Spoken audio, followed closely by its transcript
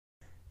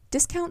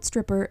Discount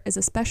Stripper is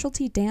a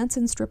specialty dance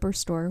and stripper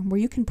store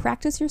where you can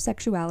practice your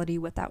sexuality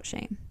without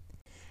shame.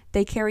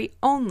 They carry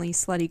only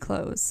slutty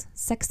clothes,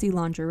 sexy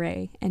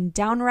lingerie, and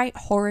downright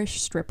whorish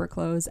stripper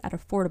clothes at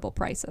affordable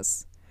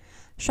prices.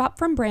 Shop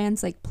from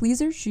brands like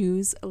Pleaser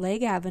Shoes,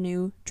 Leg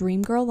Avenue,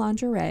 Dreamgirl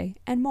Lingerie,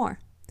 and more.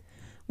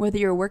 Whether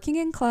you're working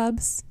in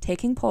clubs,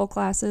 taking pole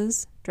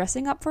classes,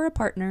 dressing up for a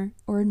partner,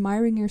 or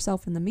admiring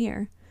yourself in the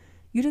mirror,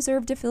 you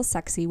deserve to feel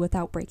sexy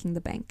without breaking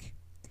the bank.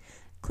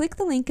 Click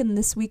the link in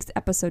this week's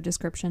episode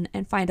description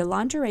and find a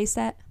lingerie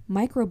set,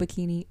 micro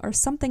bikini, or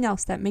something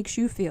else that makes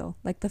you feel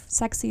like the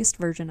sexiest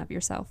version of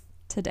yourself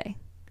today.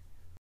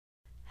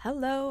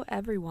 Hello,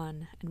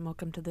 everyone, and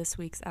welcome to this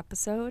week's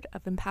episode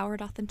of Empowered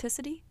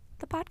Authenticity,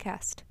 the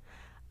podcast.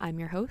 I'm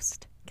your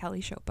host,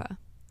 Kelly Chopa.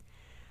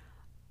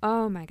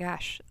 Oh my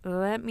gosh,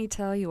 let me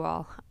tell you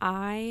all,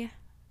 I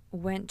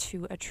went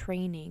to a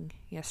training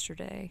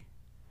yesterday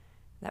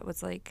that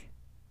was like,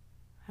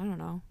 I don't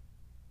know,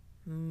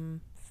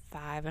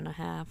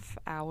 5.5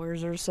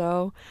 hours or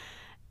so,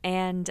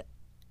 and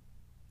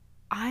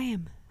I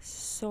am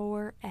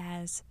sore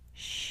as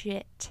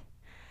shit.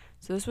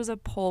 So this was a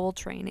pole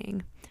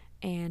training,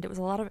 and it was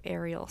a lot of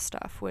aerial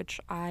stuff, which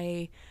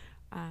I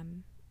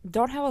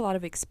don't have a lot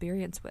of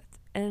experience with,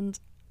 and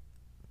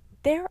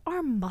there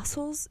are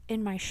muscles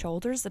in my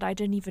shoulders that I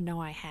didn't even know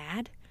I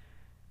had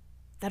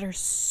that are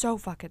so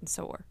fucking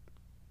sore.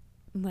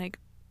 Like,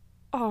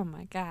 oh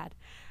my god,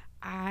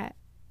 I'm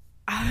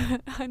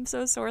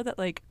so sore that,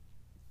 like,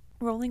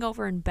 rolling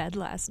over in bed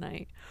last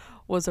night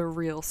was a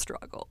real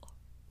struggle.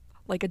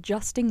 Like,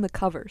 adjusting the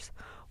covers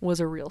was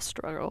a real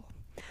struggle.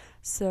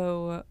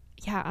 So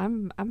yeah,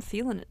 I'm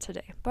feeling it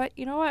today. But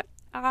you know what?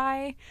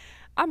 I'm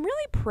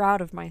really proud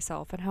of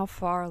myself and how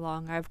far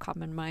along I've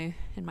come in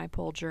my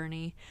pole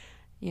journey.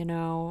 You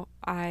know,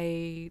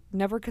 I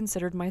never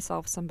considered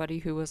myself somebody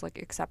who was like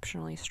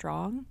exceptionally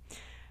strong.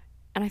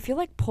 And I feel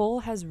like pole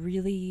has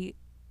really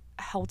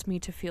helped me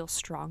to feel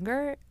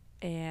stronger,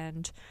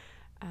 and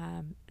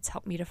it's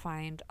helped me to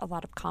find a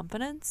lot of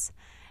confidence,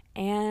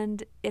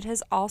 and it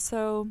has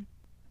also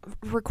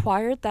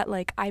required that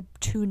like I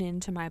tune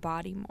into my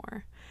body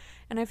more.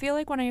 And I feel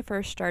like when I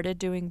first started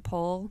doing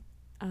pole,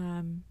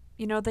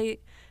 you know, the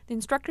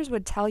instructors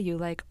would tell you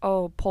like,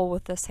 oh, pull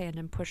with this hand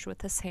and push with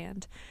this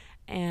hand,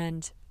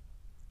 and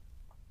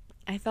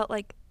I felt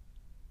like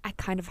I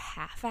kind of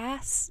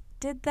half-ass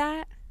did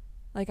that.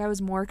 Like, I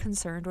was more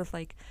concerned with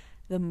like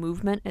the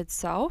movement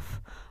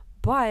itself.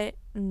 But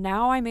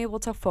now I'm able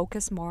to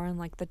focus more on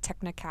like the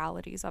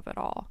technicalities of it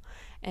all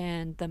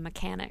and the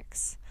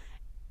mechanics.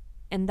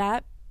 And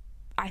that,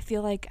 I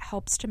feel like,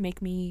 helps to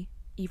make me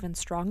even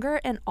stronger,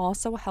 and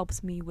also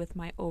helps me with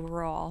my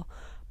overall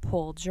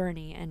pole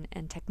journey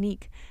and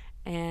technique.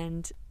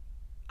 And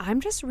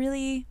I'm just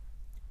really,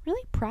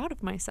 really proud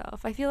of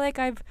myself. I feel like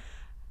I've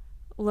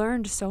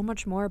learned so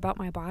much more about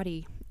my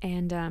body,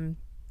 and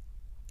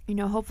you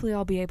know, hopefully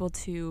I'll be able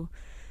to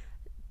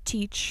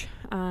teach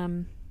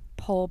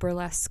pole,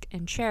 burlesque,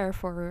 and chair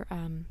for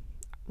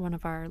one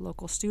of our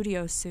local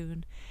studios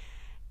soon.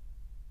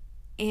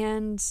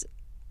 And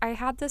I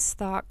had this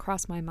thought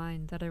cross my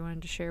mind that I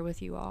wanted to share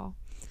with you all.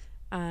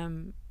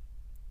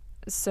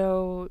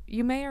 So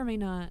you may or may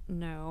not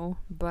know,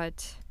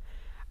 but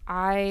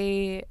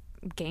I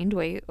gained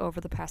weight over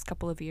the past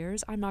couple of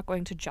years. I'm not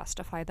going to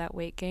justify that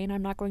weight gain.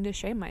 I'm not going to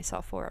shame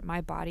myself for it.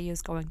 My body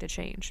is going to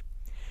change.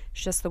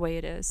 It's just the way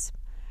it is.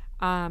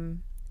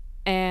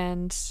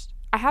 And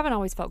I haven't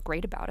always felt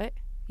great about it.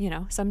 You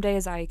know, some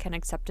days I can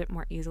accept it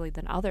more easily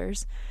than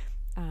others.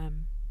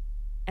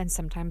 And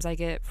sometimes I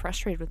get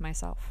frustrated with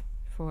myself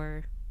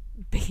for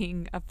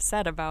being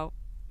upset about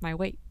my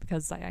weight,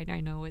 because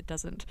I know it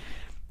doesn't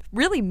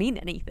really mean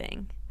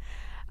anything.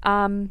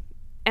 And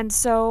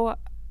so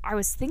I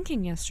was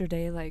thinking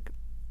yesterday, like,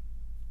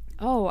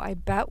 oh, I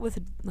bet with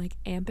like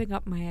amping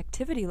up my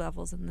activity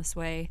levels in this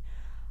way,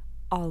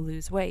 I'll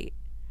lose weight.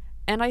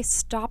 And I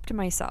stopped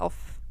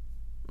myself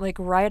like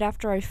right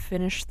after I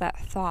finished that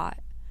thought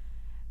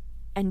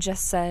and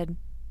just said,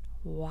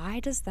 why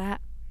does that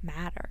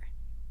matter?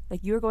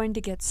 Like, you are going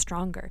to get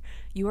stronger.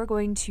 You are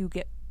going to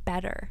get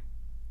better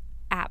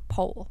at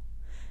pole.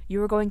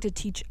 You are going to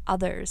teach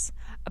others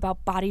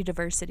about body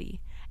diversity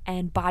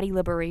and body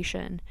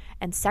liberation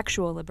and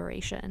sexual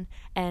liberation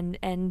and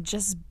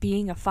just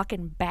being a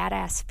fucking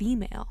badass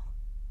female.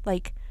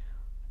 Like,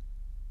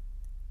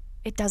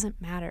 it doesn't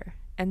matter.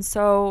 And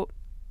so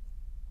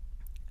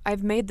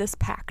I've made this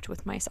pact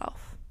with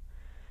myself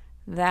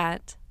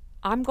that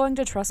I'm going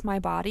to trust my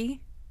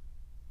body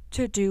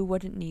to do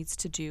what it needs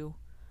to do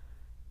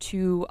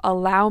to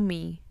allow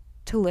me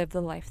to live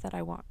the life that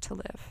I want to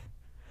live.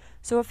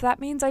 So if that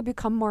means I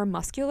become more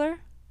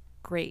muscular,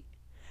 great.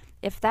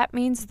 If that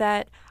means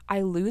that I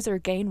lose or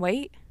gain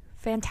weight,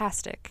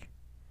 fantastic.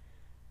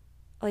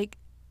 Like,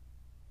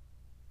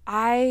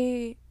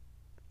 I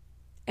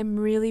am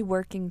really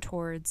working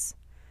towards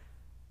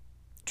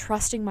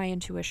trusting my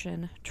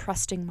intuition,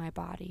 trusting my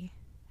body.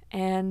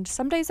 And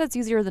some days that's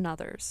easier than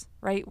others,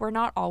 right? We're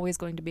not always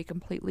going to be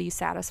completely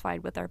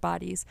satisfied with our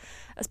bodies,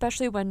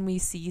 especially when we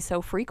see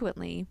so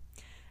frequently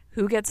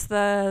Who gets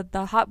the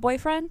hot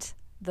boyfriend?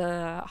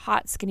 The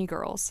hot skinny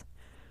girls.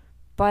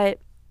 But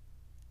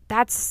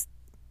that's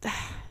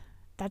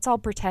all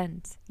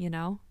pretend, you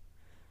know?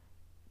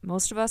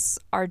 Most of us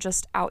are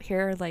just out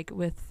here like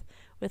with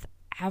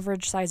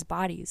average sized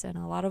bodies, and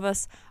a lot of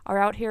us are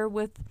out here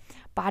with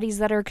bodies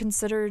that are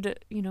considered,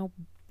 you know,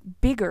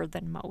 bigger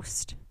than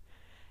most.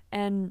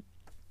 And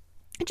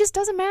it just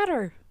doesn't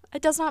matter.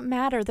 It does not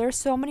matter. There are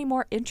so many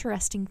more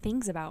interesting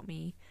things about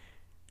me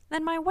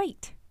than my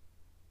weight.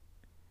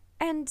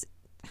 And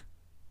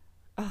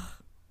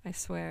I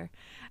swear.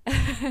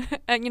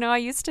 And you know, I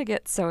used to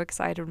get so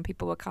excited when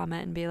people would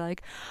comment and be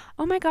like,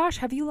 "Oh my gosh,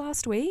 have you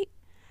lost weight?"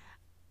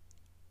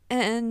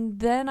 And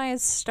then I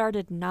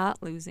started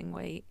not losing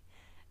weight.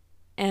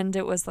 And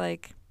it was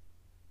like,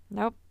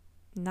 nope,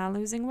 not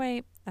losing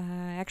weight.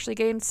 I actually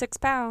gained 6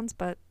 pounds,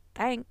 but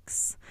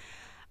thanks.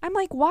 I'm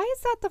like, why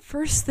is that the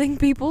first thing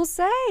people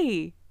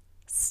say?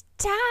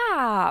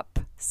 Stop.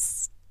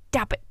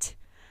 Stop it.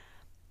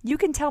 You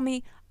can tell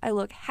me I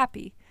look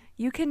happy.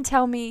 You can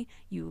tell me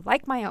you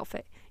like my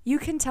outfit. You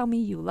can tell me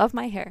you love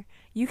my hair.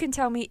 You can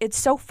tell me it's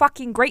so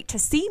fucking great to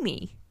see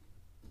me.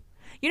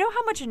 You know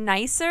how much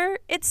nicer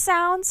it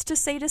sounds to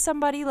say to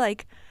somebody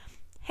like,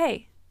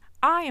 "Hey,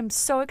 I am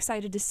so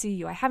excited to see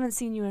you. I haven't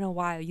seen you in a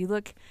while. You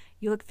look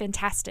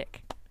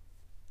fantastic."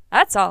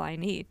 That's all I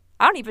need.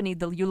 I don't even need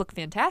the "you look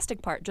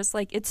fantastic" part. Just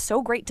like, it's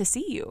so great to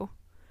see you.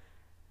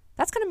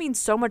 That's going to mean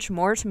so much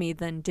more to me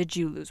than "did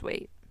you lose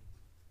weight?"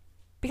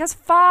 Because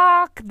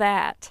fuck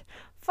that.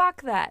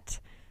 Fuck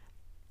that.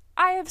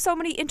 I have so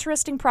many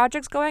interesting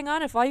projects going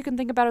on. If all you can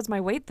think about is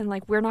my weight, then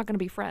like, we're not going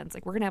to be friends.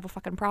 Like, we're going to have a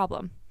fucking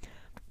problem.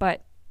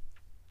 But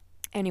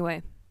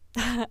anyway,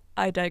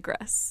 I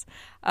digress.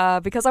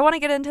 Because I want to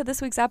get into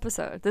this week's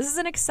episode. This is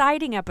an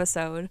exciting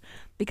episode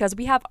because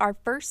we have our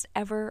first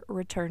ever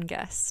return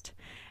guest.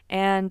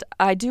 And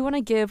I do want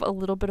to give a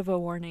little bit of a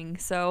warning.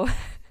 So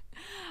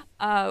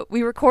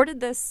we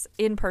recorded this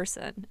in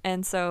person.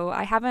 And so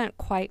I haven't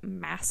quite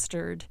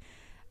mastered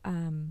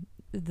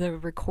the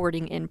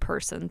recording in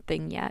person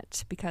thing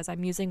yet because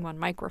I'm using one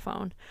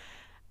microphone.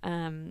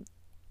 And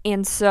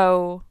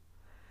so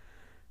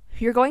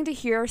you're going to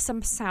hear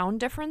some sound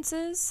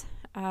differences.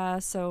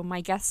 So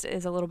my guest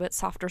is a little bit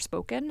softer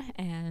spoken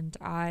and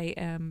I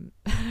am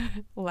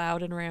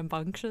loud and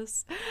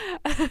rambunctious.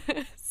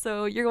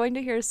 So you're going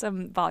to hear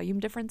some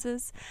volume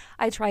differences.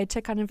 I tried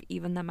to kind of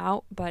even them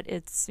out, but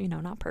it's, you know,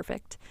 not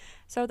perfect.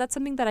 So that's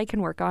something that I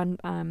can work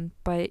on.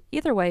 But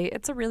either way,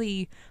 it's a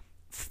really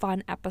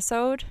fun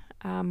episode.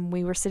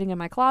 We were sitting in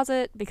my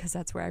closet because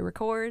that's where I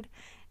record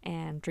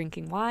and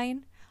drinking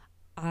wine.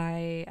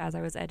 As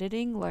I was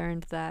editing,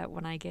 learned that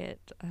when I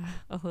get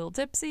a little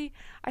tipsy,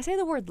 I say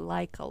the word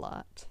 "like" a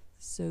lot.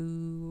 So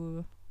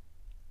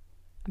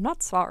I'm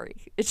not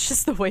sorry. It's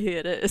just the way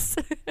it is.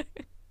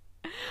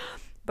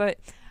 But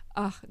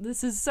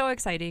this is so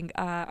exciting.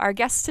 Our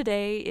guest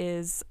today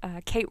is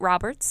Kate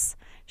Roberts.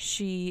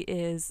 She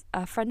is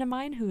a friend of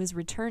mine who is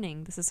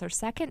returning. This is her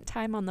second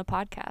time on the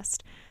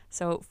podcast.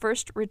 So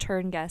first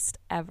return guest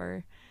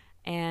ever.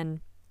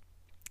 And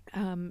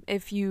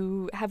if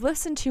you have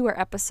listened to her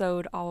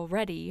episode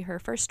already, her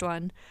first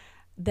one,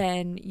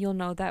 then you'll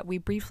know that we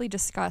briefly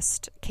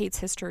discussed Kate's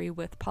history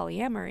with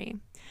polyamory.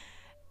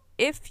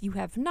 If you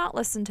have not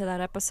listened to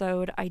that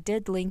episode, I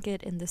did link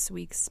it in this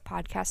week's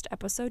podcast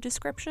episode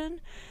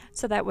description,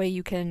 so that way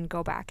you can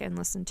go back and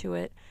listen to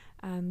it,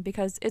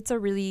 because it's a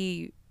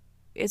really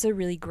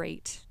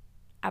great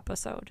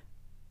episode.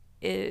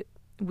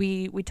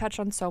 We touch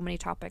on so many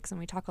topics, and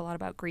we talk a lot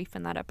about grief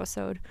in that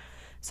episode.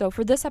 So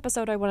for this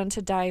episode, I wanted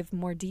to dive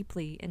more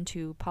deeply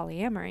into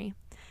polyamory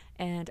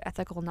and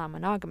ethical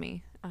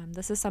non-monogamy.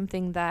 This is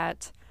something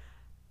that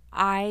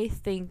I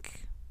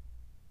think,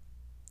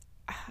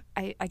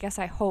 I guess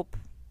I hope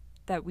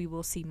that we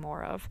will see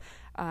more of.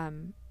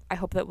 I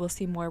hope that we'll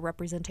see more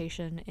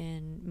representation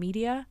in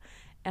media,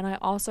 and I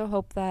also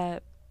hope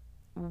that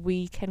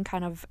we can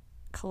kind of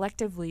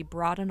collectively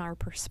broaden our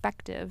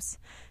perspectives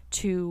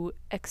to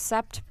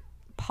accept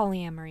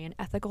polyamory and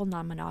ethical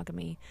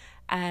non-monogamy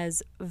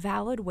as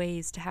valid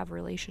ways to have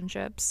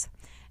relationships.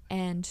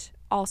 And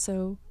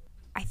also,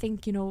 I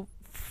think, you know,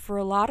 for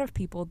a lot of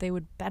people, they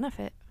would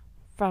benefit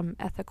from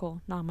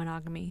ethical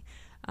non-monogamy,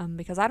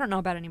 because I don't know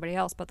about anybody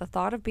else, but the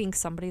thought of being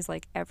somebody's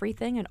like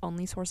everything and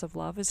only source of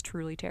love is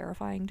truly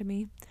terrifying to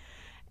me.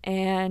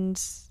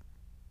 And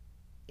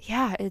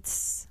yeah,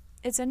 it's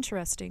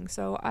interesting.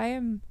 So I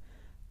am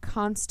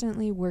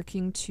constantly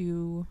working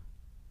to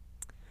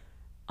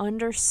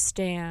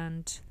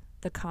understand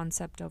the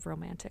concept of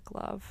romantic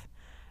love.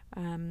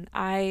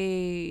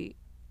 I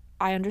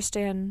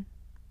understand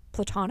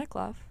platonic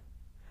love,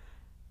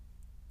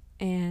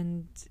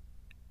 and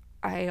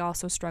I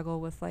also struggle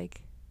with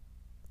like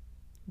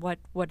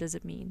what does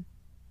it mean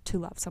to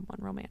love someone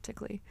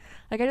romantically?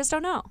 Like, I just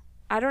don't know.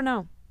 I don't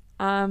know.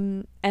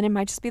 And it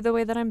might just be the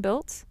way that I'm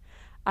built.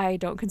 I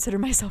don't consider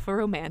myself a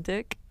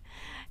romantic.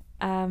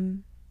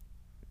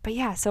 But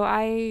yeah, so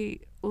I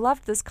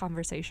loved this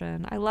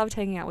conversation. I loved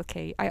hanging out with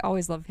Kate. I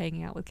always love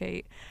hanging out with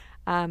Kate.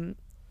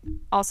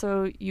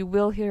 Also, you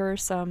will hear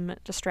some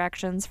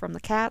distractions from the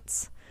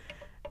cats.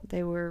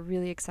 They were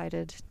really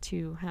excited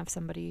to have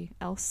somebody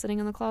else sitting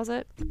in the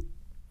closet.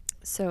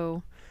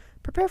 So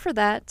prepare for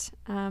that.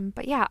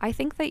 But yeah, I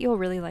think that you'll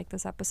really like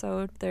this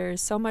episode.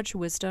 There's so much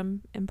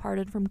wisdom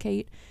imparted from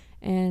Kate.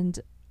 And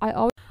I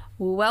always...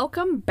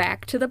 Welcome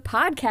back to the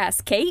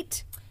podcast,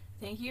 Kate.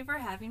 Thank you for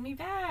having me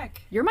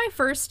back. You're my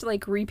first,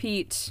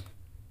 repeat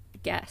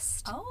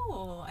guest.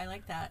 Oh, I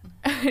like that.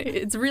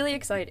 It's really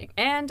exciting.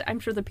 And I'm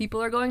sure the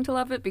people are going to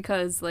love it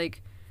because,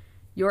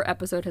 your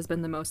episode has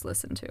been the most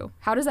listened to.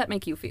 How does that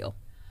make you feel?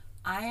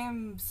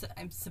 I'm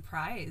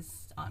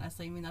surprised,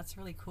 honestly. I mean, that's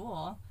really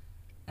cool.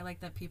 I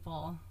like that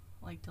people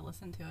like to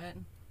listen to it.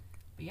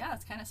 But yeah,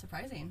 it's kind of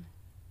surprising.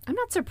 I'm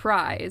not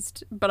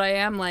surprised, but I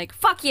am like,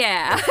 fuck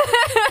yeah!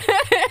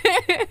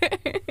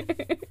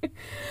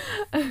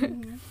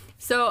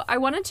 So I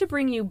wanted to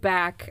bring you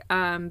back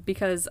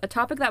because a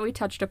topic that we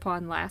touched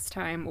upon last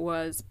time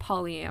was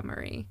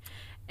polyamory.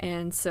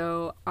 And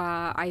so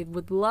I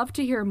would love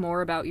to hear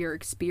more about your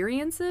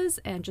experiences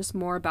and just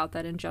more about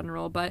that in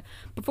general. But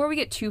before we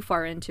get too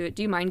far into it,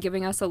 do you mind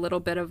giving us a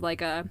little bit of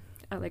a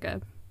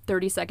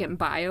 30-second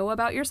bio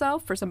about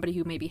yourself for somebody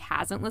who maybe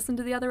hasn't listened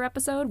to the other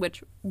episode?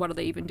 Which, what are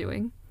they even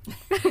doing?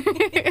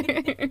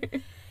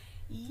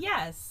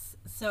 Yes.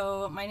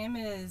 So my name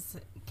is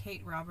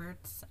Kate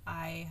Roberts.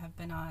 I have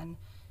been on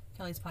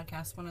Kelly's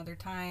podcast one other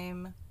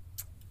time,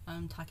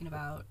 talking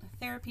about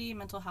therapy,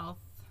 mental health,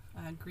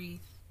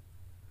 grief,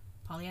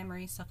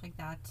 polyamory, stuff like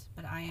that.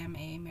 But I am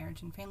a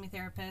marriage and family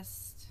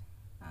therapist.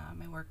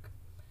 I work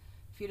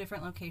a few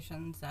different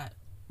locations. At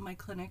my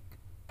clinic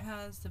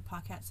has the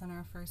Pocket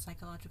Center for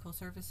Psychological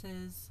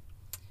Services.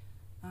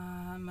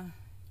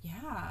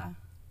 Yeah.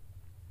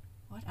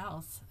 What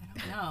else? I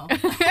don't know.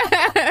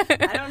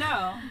 I don't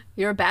know.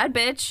 You're a bad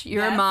bitch.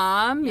 You're Yes. a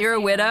mom. Yes, You're a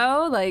I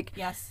widow.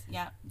 Yes,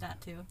 yeah, that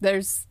too.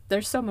 There's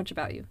so much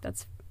about you.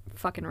 That's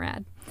fucking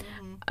rad.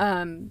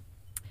 Mm-hmm.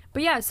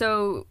 But yeah,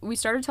 so we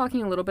started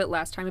talking a little bit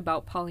last time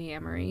about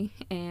polyamory,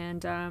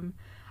 and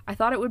I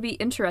thought it would be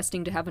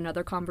interesting to have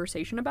another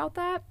conversation about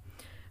that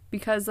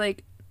because, I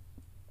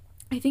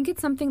think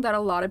it's something that a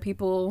lot of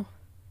people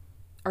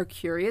are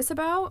curious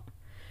about.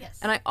 Yes.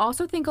 And I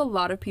also think a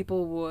lot of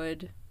people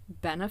would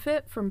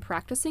benefit from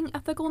practicing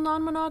ethical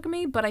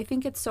non-monogamy, but I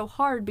think it's so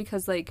hard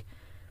because,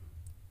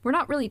 we're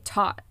not really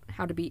taught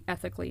how to be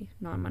ethically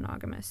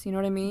non-monogamous. You know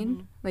what I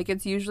mean? Mm-hmm.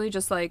 It's usually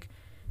just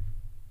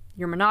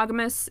you're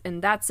monogamous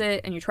and that's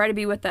it, and you try to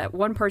be with that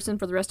one person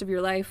for the rest of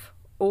your life,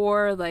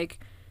 or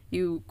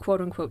you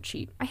quote unquote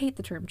cheat. I hate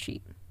the term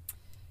cheat.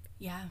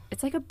 Yeah.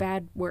 It's a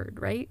bad word,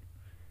 right?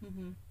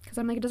 Because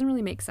I'm it doesn't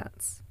really make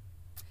sense.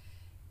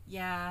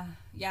 Yeah,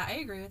 I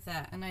agree with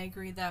that. And I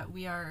agree that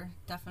we are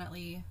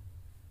definitely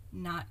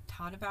not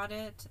taught about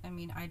it. I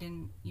mean, I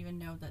didn't even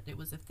know that it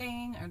was a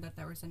thing or that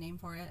there was a name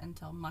for it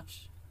until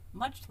much,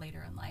 much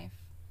later in life.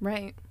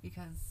 Right.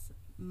 Because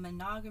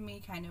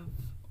monogamy kind of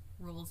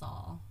rules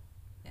all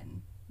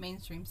in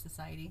mainstream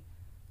society.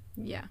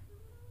 Yeah.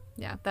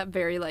 Yeah, that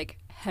very,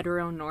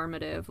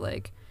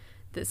 heteronormative,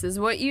 this is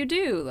what you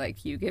do.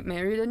 You get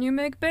married and you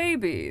make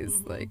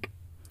babies.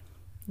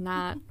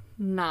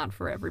 Not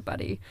for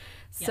everybody.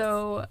 Yes.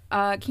 So,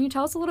 can you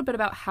tell us a little bit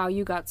about how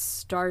you got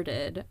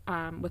started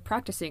with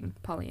practicing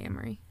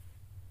polyamory?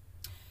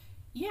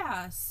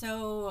 Yeah,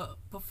 so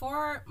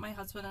before my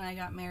husband and I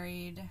got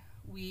married,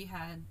 we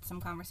had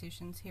some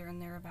conversations here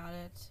and there about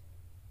it.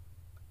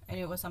 And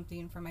it was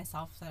something for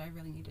myself that I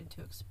really needed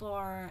to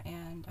explore,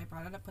 and I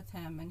brought it up with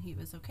him, and he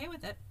was okay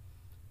with it.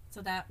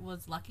 So that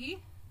was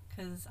lucky,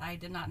 because I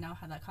did not know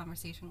how that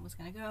conversation was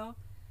going to go.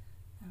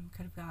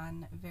 Could have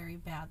gone very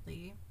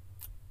badly.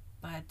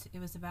 But it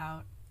was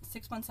about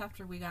 6 months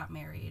after we got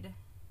married,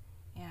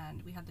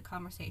 and we had the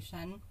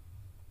conversation,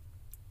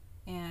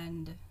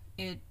 and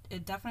it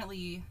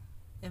definitely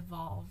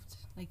evolved.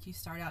 You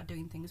start out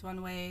doing things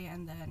one way,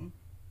 and then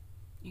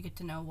you get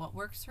to know what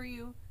works for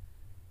you.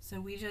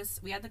 So we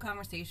had the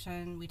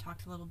conversation, we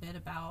talked a little bit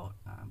about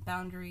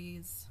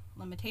boundaries,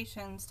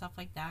 limitations, stuff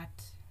like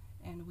that,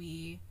 and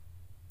we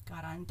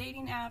got on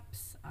dating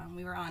apps.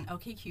 We were on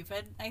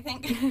OkCupid, I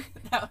think.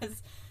 That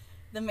was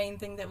the main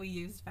thing that we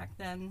used back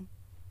then.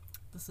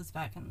 This was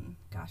back in,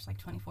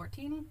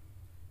 2014.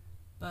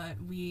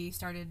 But we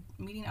started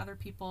meeting other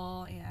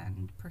people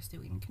and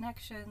pursuing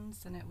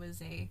connections, and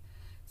it's a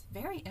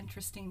very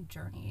interesting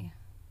journey.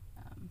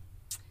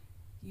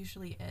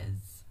 Usually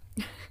is.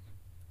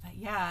 But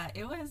yeah,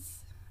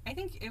 I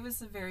think it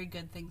was a very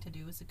good thing to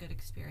do. It was a good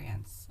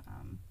experience.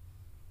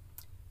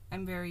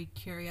 I'm very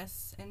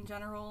curious in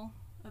general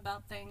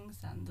about things,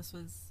 and this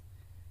was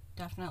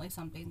definitely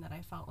something that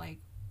I felt like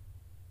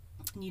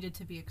needed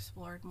to be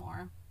explored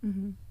more.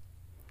 Mm-hmm.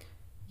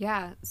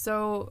 Yeah,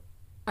 so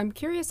I'm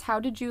curious,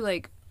 how did you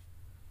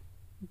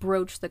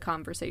broach the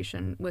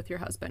conversation with your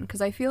husband?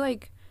 Because I feel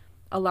like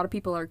a lot of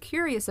people are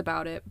curious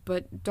about it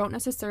but don't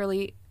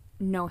necessarily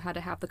know how to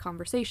have the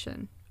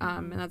conversation.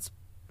 And that's,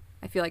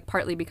 I feel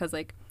partly because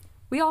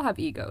we all have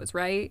egos,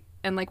 right?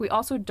 And we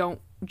also don't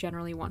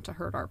generally want to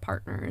hurt our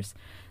partners.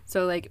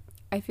 So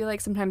I feel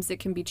like sometimes it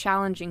can be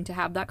challenging to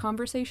have that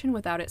conversation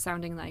without it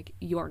sounding like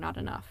you're not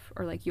enough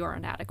or like you're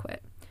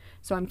inadequate.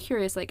 So I'm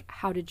curious, like,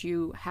 how did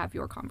you have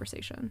your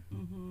conversation?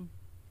 Mm-hmm.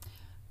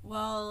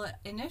 Well,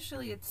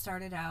 initially it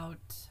started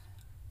out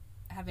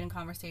having a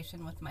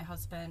conversation with my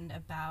husband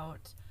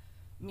about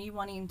me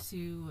wanting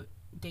to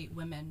date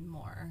women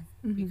more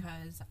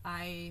because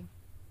I,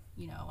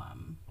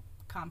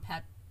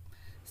 compet,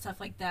 stuff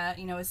like that,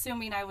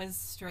 assuming I was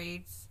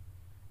straight,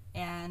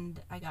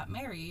 and I got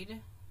married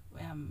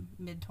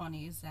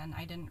mid-20s, and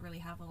I didn't really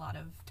have a lot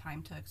of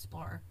time to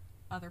explore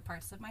other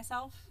parts of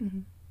myself.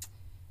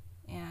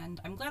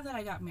 And I'm glad that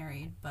I got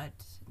married, but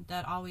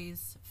that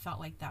always felt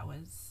like that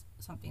was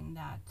something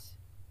that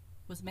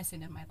was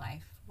missing in my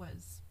life,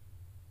 was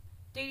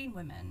dating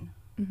women.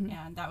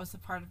 And that was a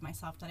part of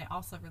myself that I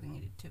also really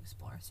needed to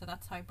explore. So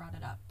that's how I brought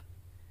it up.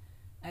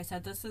 I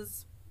said,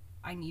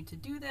 I need to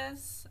do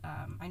this.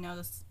 I know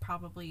this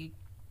probably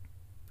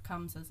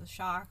comes as a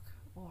shock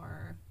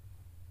or,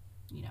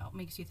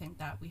 makes you think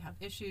that we have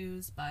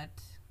issues, but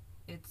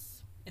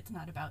it's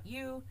not about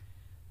you.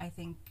 I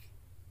think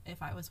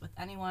if I was with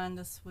anyone,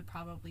 this would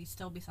probably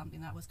still be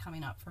something that was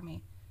coming up for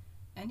me.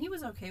 And he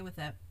was okay with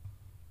it.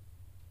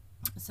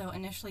 So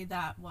initially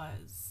that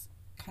was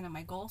kind of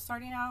my goal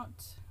starting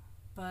out.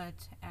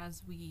 But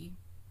as we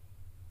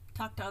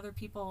talked to other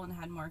people and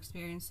had more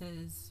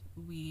experiences,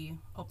 we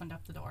opened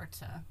up the door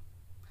to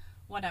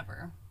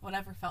whatever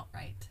felt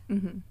right.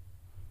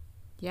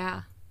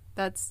 Yeah,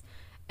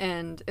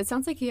 and it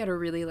sounds like he had a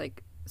really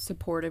like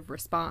supportive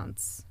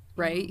response,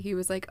 right? He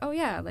was like, oh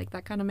yeah, like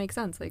that kind of makes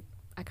sense. Like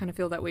I kind of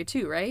feel that way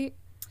too, right?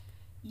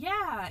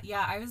 Yeah,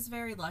 I was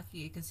very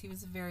lucky because he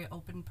was a very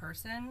open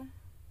person,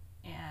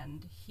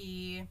 and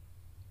he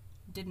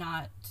did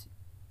not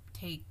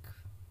take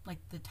like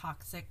the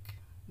toxic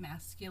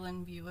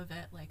masculine view of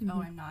it, like,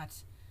 oh, I'm not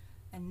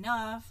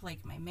enough,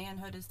 like my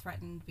manhood is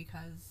threatened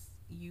because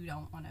you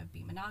don't want to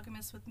be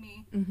monogamous with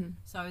me.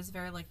 So I was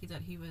very lucky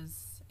that he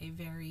was a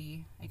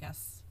very, I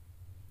guess,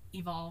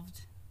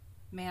 evolved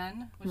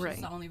man, which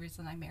is the only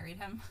reason I married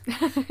him.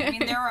 I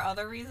mean, there were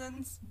other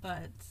reasons,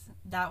 but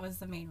that was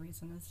the main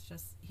reason. It's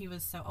just he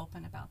was so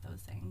open about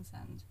those things,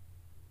 and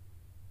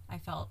I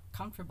felt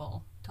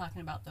comfortable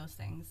talking about those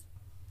things.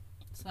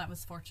 So that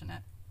was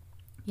fortunate.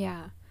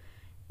 Yeah.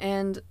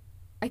 And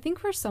I think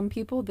for some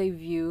people they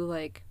view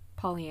like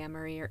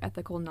polyamory or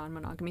ethical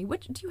non-monogamy.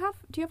 Which do you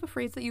have a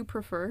phrase that you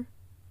prefer?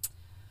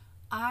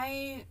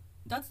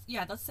 That's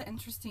the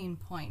interesting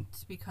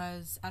point,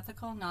 because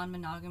ethical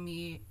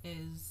non-monogamy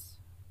is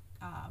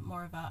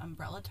more of an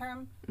umbrella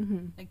term.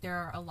 Like there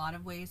are a lot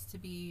of ways to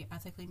be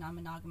ethically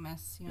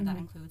non-monogamous. That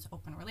includes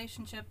open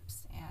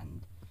relationships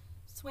and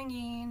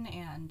swinging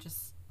and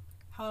just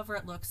however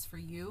it looks for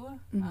you.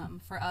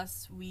 For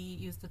us, we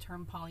use the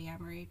term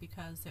polyamory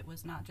because it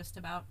was not just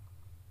about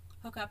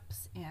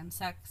hookups and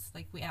sex.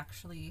 Like we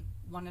actually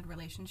wanted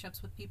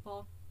relationships with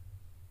people.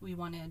 We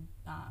wanted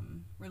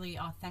really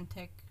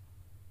authentic,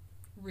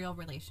 real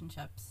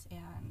relationships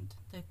and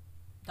the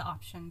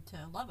option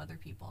to love other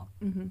people.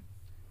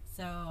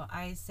 So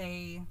I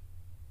say,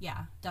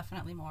 yeah,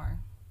 definitely more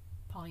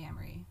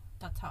polyamory.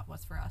 That's how it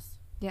was for us.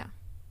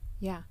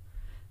 Yeah.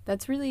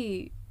 That's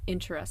really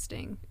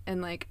interesting.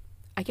 And like,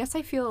 I guess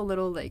I feel a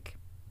little like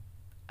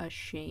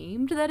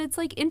ashamed that it's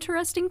like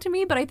interesting to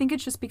me, but I think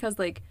it's just because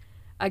like,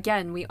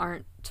 again, we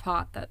aren't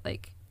taught that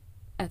like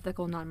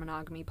ethical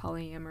non-monogamy,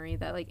 polyamory,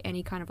 that like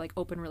any kind of like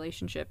open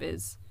relationship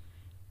is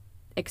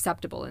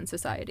acceptable in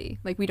society.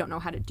 Like we don't know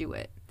how to do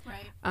it.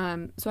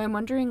 Right. So I'm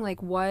wondering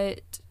like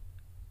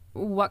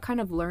what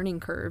kind of learning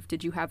curve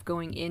did you have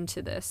going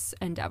into this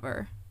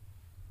endeavor?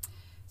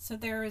 So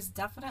there is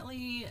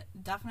definitely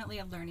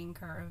a learning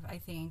curve. I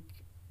think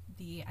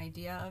the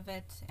idea of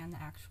it and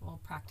the actual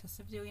practice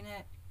of doing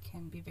it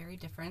can be very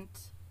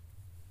different.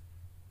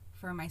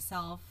 For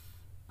myself,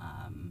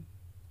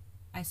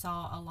 I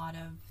saw a lot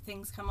of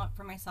things come up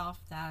for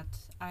myself that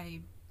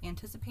I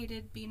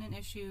anticipated being an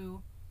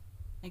issue.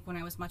 Like when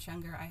I was much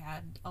younger, I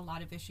had a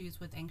lot of issues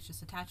with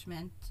anxious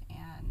attachment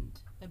and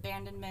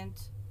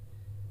abandonment.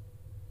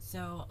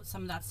 So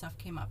some of that stuff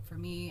came up for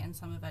me, and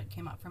some of it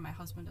came up for my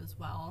husband as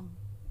well.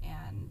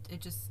 And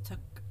it just took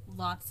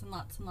lots and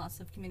lots and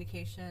lots of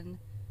communication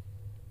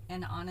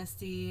and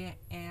honesty.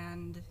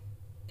 And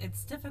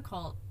it's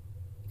difficult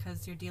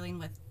because you're dealing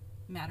with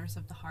matters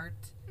of the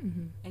heart,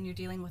 and you're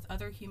dealing with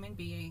other human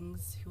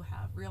beings who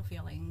have real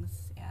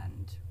feelings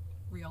and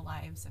real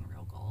lives and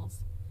real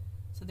goals.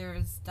 So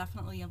there's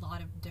definitely a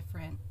lot of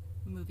different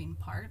moving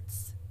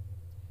parts,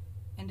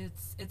 and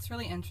it's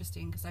really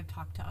interesting because I've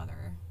talked to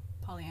other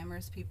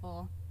polyamorous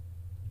people,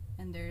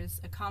 and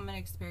there's a common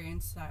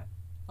experience that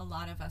a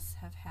lot of us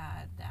have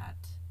had,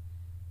 that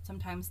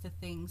sometimes the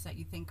things that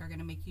you think are going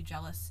to make you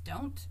jealous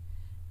don't,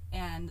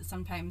 and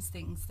sometimes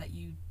things that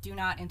you do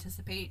not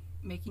anticipate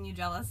making you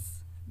jealous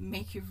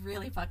make you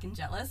really fucking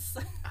jealous.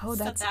 Oh,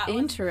 that's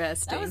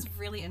interesting. That was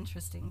really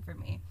interesting for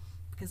me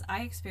because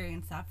I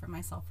experienced that for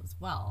myself as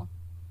well.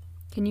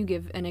 Can you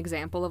give an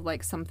example of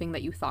like something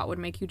that you thought would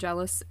make you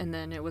jealous and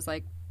then it was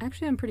like,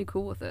 actually I'm pretty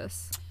cool with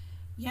this?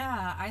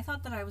 Yeah, I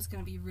thought that I was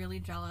going to be really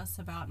jealous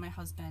about my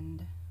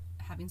husband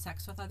having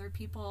sex with other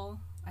people.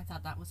 I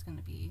thought that was going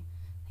to be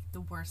like the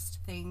worst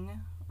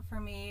thing for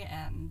me.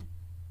 And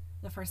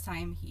the first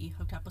time he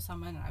hooked up with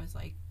someone, I was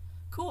like,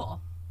 cool.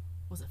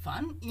 Was it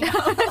fun? You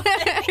know,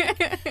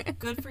 like,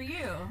 good for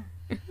you.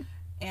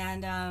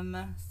 And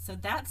so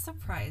that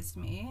surprised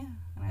me.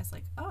 And I was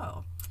like,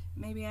 oh,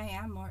 maybe I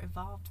am more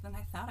evolved than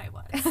I thought I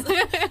was.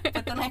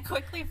 But then I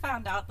quickly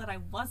found out that I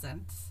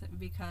wasn't,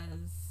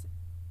 because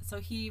so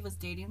he was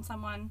dating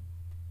someone.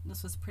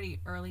 This was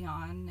pretty early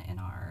on in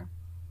our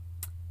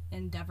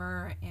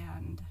endeavor,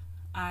 and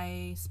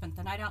I spent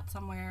the night out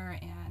somewhere,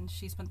 and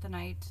she spent the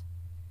night,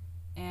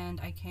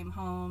 and I came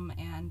home,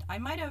 and I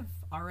might have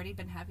already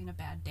been having a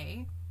bad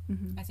day.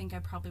 Mm-hmm. I think I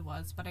probably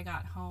was, but I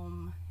got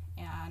home,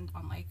 and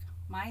on like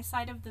my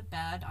side of the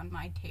bed on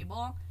my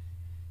table,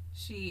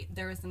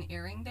 there was an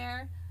earring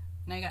there,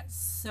 and I got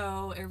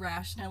so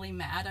irrationally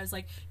mad. I was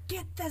like,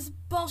 get this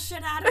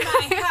bullshit out of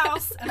my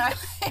house. And I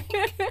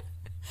like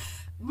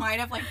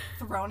might have like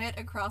thrown it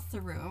across the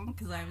room,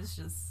 because I was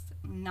just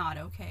not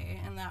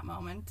okay in that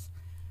moment.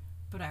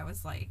 But I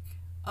was like,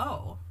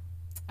 oh,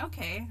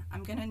 okay,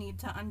 I'm gonna need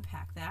to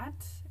unpack that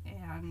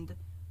and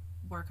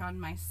work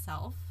on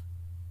myself,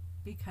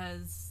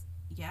 because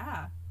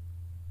yeah,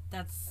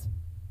 that's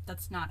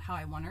not how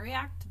I want to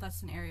react.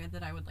 That's an area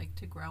that I would like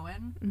to grow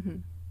in. Mm-hmm.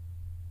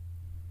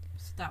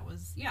 So that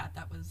was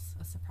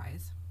a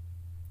surprise.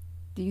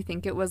 Do you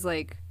think it was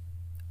like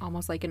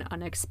almost like an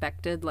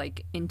unexpected,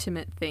 like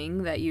intimate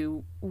thing that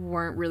you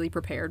weren't really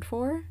prepared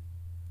for?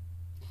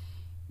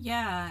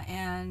 Yeah,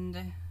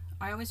 and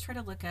I always try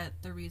to look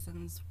at the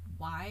reasons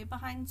why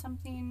behind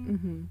something,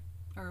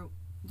 Mm-hmm. or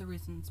the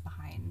reasons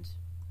behind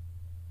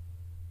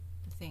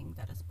the thing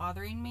that is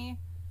bothering me.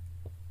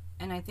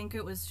 And I think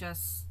it was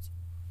just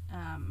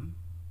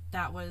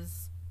that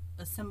was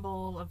a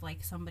symbol of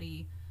like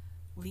somebody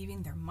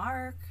leaving their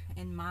mark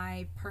in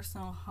my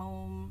personal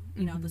home.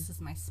 You know, this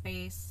is my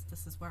space,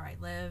 this is where I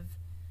live,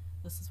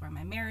 this is where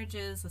my marriage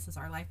is, this is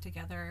our life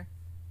together.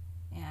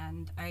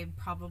 And I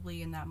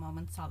probably in that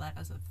moment saw that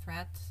as a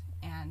threat,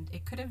 and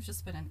it could have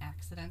just been an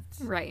accident,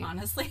 right?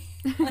 Honestly.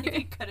 Like,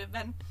 it could have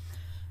been.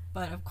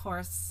 But of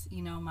course,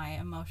 you know, my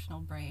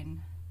emotional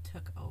brain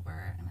took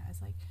over, and I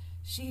was like,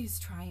 she's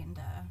trying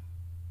to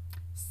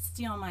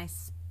steal my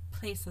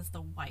place as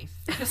the wife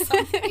or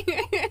something.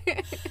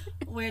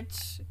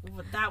 Which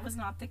that was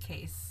not the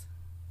case.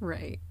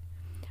 Right.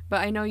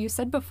 But I know you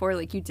said before,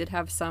 like, you did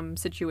have some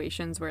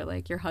situations where,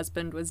 like, your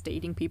husband was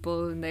dating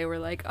people and they were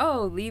like,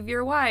 oh, leave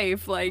your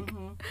wife. Like,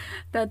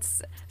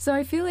 that's... So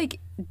I feel like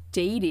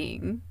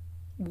dating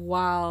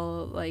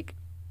while, like,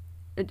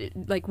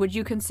 would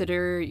you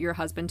consider your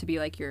husband to be,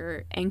 like,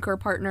 your anchor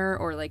partner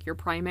or, like, your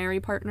primary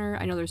partner?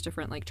 I know there's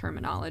different, like,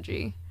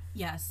 terminology.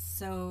 Yes.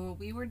 So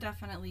we were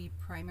definitely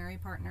primary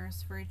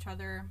partners for each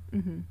other.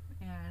 Mm-hmm.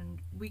 And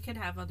we could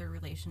have other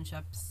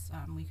relationships.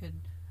 We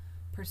could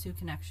pursue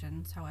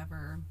connections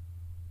however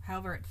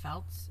it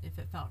felt. If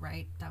it felt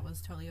right, that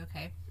was totally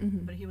okay.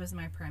 Mm-hmm. But he was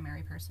my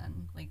primary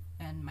person, like,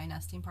 and my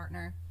nesting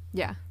partner.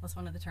 Yeah, was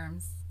one of the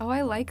terms. Oh,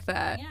 I like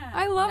that. Yeah,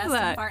 I love nesting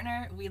that.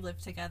 Partner. We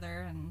lived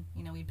together, and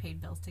you know, we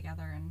paid bills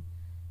together and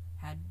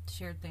had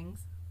shared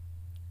things.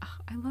 Oh,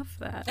 I love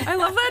that. I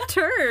love that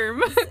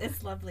term.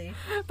 It's lovely.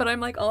 But I'm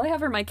like, all I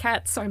have are my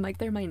cats, so I'm like,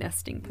 they're my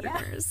nesting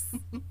partners.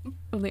 Yeah.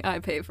 Only I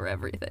pay for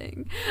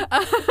everything.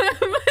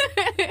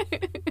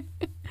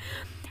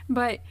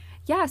 But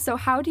yeah, so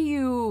how do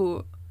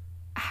you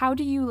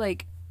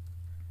like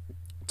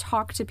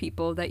talk to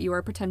people that you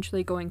are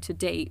potentially going to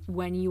date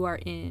when you are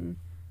in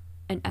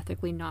an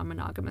ethically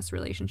non-monogamous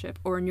relationship,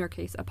 or in your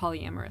case, a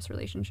polyamorous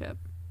relationship?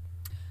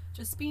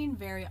 Just being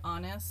very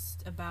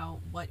honest about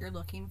what you're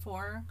looking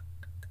for,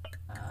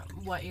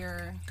 what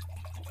your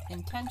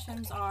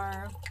intentions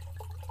are.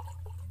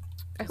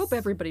 I hope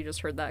everybody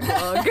just heard that,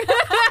 Glug.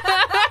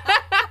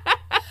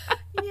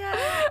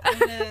 Yeah, I'm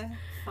gonna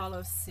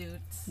follow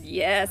suit.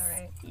 Yes.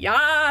 Right.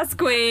 Yes,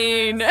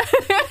 queen. Yes.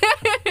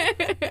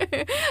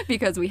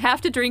 Because we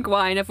have to drink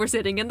wine if we're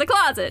sitting in the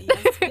closet.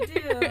 Yes, we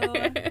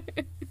do.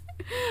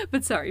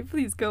 But sorry,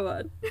 please go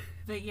on.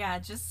 But yeah,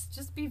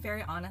 just be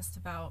very honest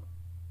about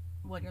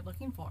what you're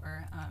looking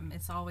for.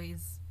 It's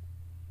always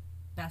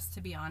best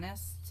to be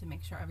honest, to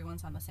make sure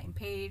everyone's on the same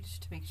page,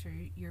 to make sure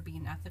you're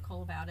being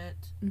ethical about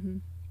it. Mm-hmm.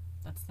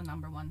 That's the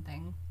number one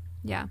thing.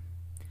 Yeah.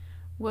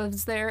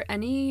 Was there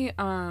any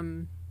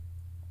kind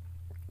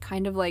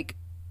of like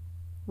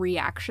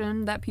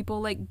reaction that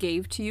people like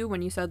gave to you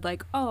when you said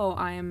like, oh,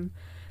 I'm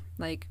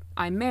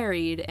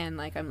married and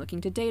like I'm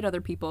looking to date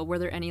other people? Were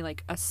there any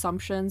like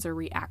assumptions or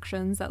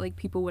reactions that like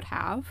people would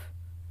have?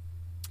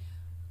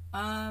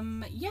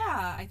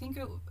 Yeah, I think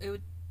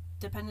it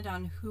depended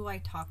on who I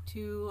talked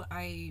to.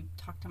 I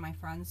talked to my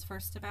friends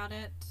first about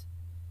it,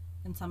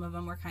 and some of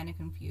them were kind of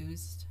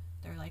confused.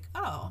 They're like,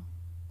 oh,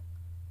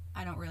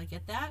 I don't really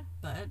get that,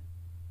 but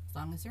as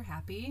long as you're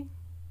happy,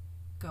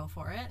 go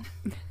for it.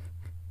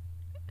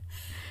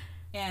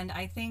 And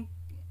I think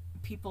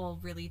people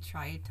really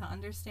try to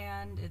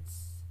understand.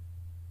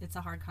 It's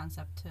a hard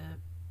concept to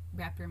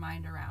wrap your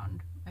mind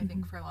around I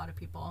think, for a lot of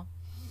people.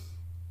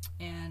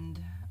 And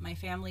my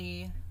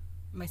family,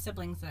 my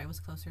siblings that I was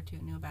closer to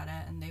knew about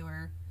it, and they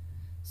were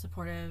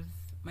supportive.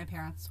 My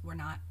parents were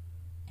not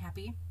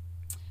happy.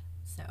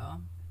 So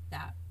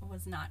that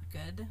was not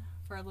good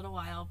for a little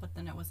while, but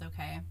then it was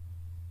okay.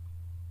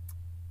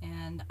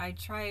 And I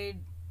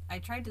tried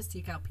to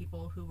seek out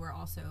people who were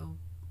also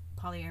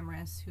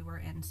polyamorous, who were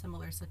in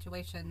similar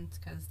situations,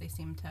 because they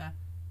seemed to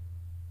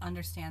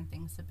understand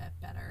things a bit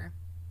better.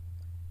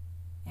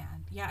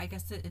 And yeah, I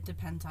guess it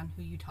depends on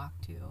who you talk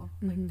to.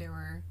 Like,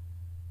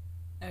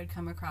 I would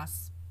come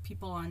across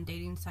people on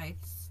dating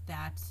sites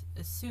that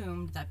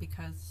assumed that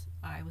because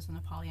I was in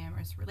a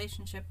polyamorous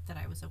relationship that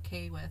I was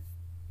okay with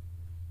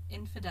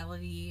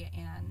infidelity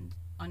and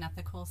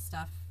unethical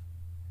stuff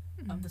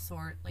of the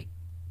sort. Like,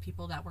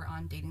 people that were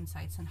on dating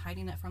sites and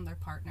hiding it from their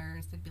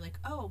partners, they'd be like,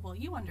 oh, well,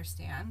 you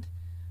understand,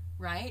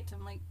 right?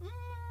 I'm like,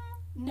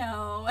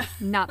 no.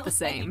 Not the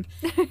same.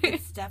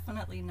 It's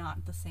definitely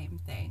not the same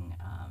thing.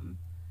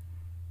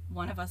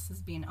 One of us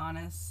is being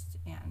honest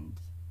and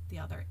the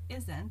other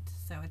isn't,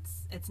 so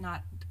it's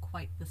not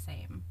quite the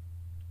same.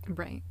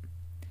 Right.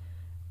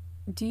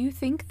 Do you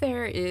think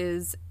there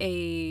is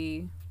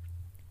a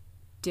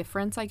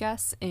difference, I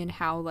guess, in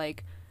how,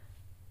 like,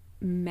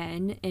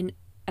 men in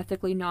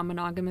ethically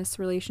non-monogamous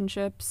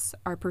relationships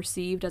are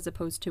perceived as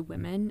opposed to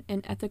women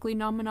in ethically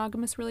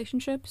non-monogamous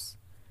relationships?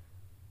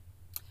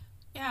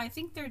 Yeah, I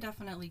think there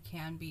definitely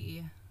can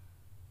be.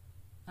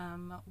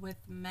 With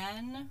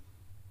men,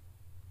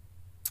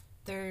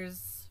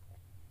 there's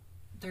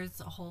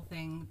a whole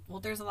thing. Well,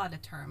 there's a lot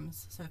of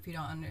terms, so if you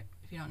don't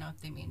know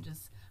what they mean,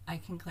 just I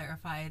can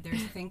clarify.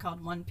 There's a thing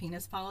called one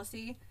penis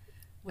policy,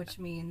 which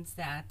means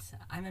that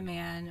I'm a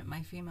man,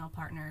 my female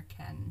partner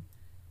can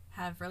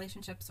have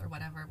relationships or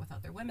whatever with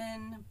other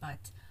women,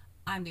 but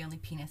I'm the only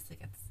penis that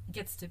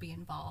gets to be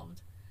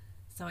involved.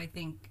 So I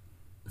think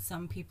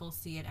some people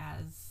see it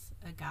as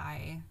a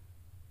guy,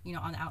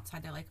 on the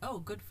outside, they're like, oh,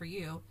 good for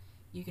you.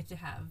 You get to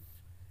have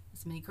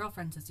as many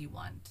girlfriends as you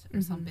want,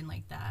 or something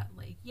like that.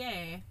 Like,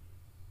 yay.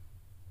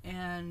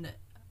 And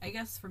I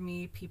guess for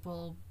me,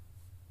 people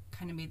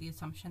kind of made the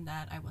assumption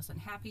that I wasn't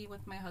happy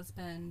with my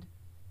husband.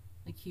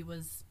 Like, he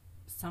was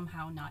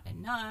somehow not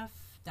enough,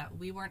 that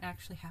we weren't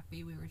actually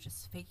happy, we were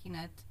just faking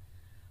it.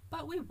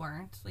 But we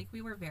weren't. Like,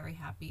 we were very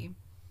happy.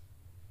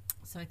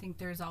 So I think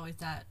there's always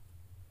that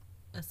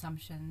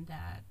assumption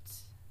that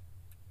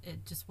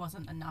it just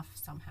wasn't enough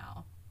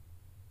somehow.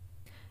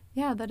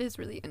 Yeah, that is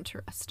really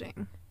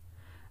interesting.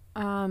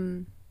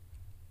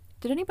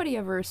 Did anybody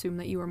ever assume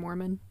that you were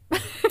Mormon?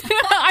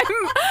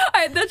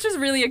 That's just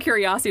really a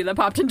curiosity that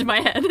popped into my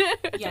head.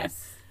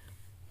 Yes,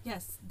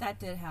 that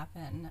did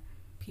happen.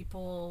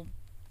 People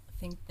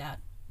think that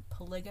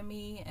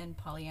polygamy and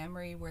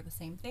polyamory were the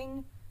same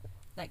thing.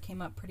 That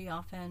came up pretty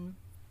often.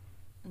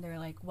 And they're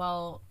like,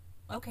 well,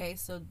 okay,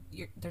 so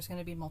there's going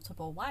to be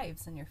multiple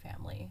wives in your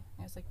family.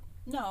 And I was like,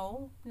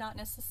 no, not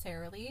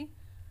necessarily.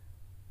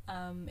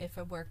 If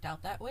it worked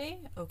out that way,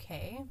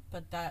 okay,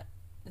 but that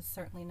is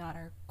certainly not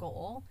our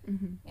goal.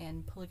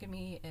 And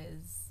polygamy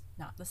is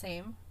not the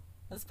same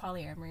as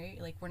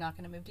polyamory. Like, we're not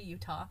going to move to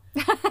Utah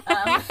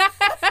and,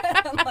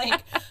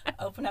 like,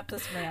 open up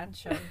this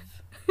ranch of,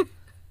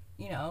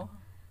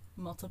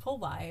 multiple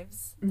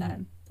wives. That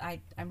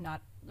I'm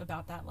not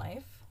about that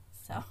life.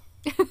 So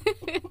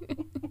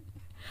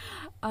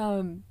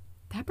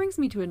that brings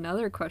me to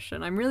another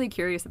question. I'm really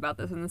curious about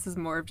this, and this is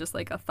more of just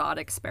like a thought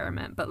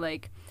experiment, but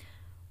like,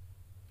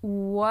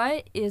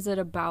 what is it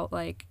about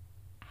like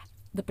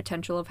the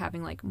potential of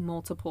having like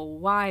multiple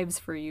wives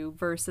for you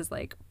versus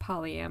like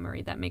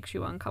polyamory that makes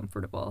you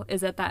uncomfortable?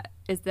 Is that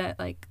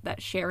like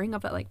that sharing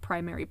of that like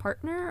primary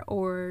partner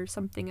or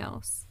something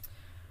else?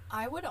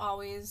 I would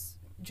always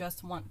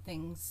just want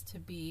things to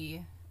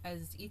be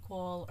as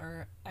equal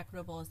or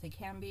equitable as they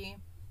can be.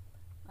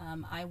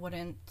 I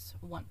wouldn't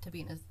want to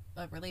be in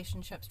a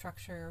relationship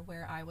structure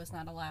where I was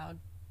not allowed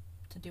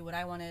to do what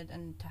I wanted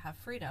and to have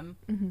freedom,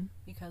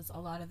 because a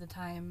lot of the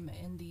time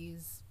in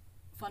these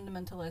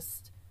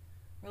fundamentalist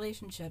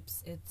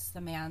relationships, it's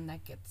the man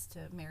that gets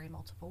to marry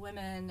multiple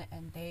women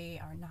and they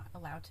are not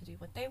allowed to do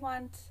what they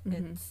want.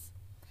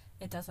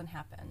 It doesn't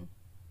happen.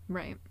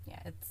 Right. Yeah,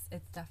 it's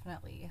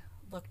definitely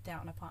looked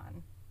down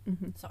upon.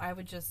 So I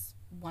would just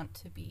want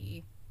to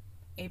be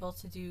able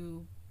to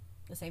do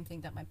the same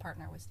thing that my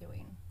partner was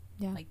doing.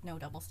 Yeah. Like, no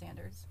double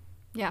standards.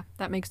 Yeah,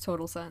 that makes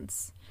total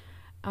sense.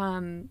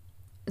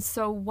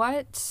 So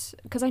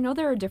because I know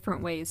there are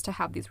different ways to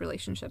have these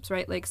relationships,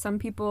 right? Like, some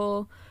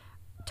people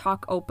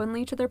talk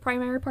openly to their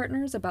primary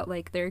partners about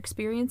like their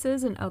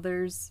experiences, and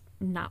others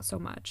not so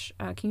much.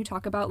 Can you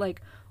talk about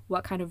like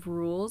what kind of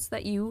rules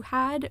that you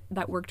had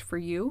that worked for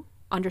you,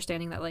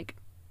 understanding that like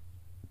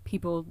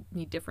people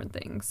need different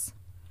things?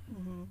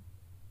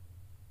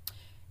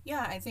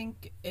 Yeah, I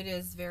think it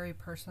is very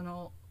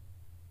personal.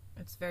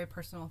 It's a very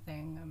personal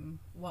thing.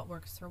 What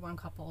works for one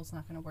couple is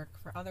not going to work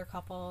for other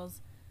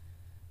couples.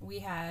 We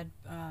had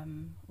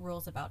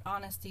rules about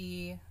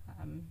honesty.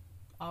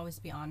 Always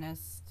be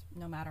honest,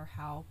 no matter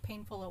how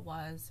painful it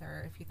was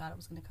or if you thought it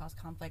was going to cause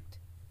conflict.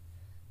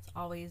 It's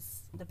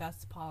always the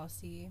best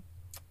policy.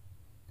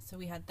 So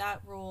we had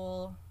that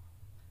rule.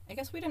 I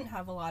guess we didn't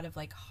have a lot of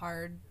like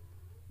hard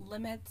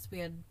limits. We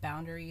had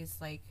boundaries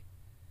like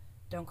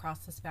don't cross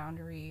this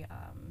boundary.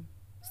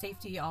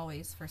 Safety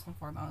always first and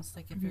foremost.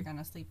 Like if you're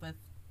gonna sleep with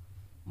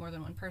more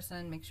than one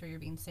person, make sure you're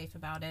being safe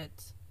about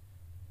it.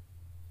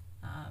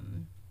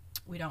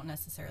 We don't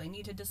necessarily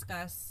need to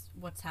discuss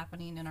what's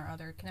happening in our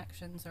other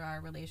connections or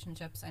our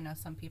relationships. I know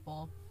some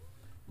people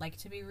like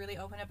to be really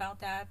open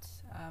about that.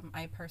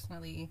 I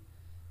personally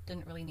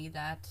didn't really need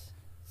that.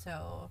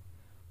 So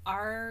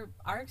our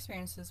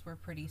experiences were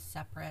pretty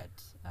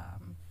separate.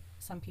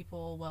 Some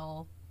people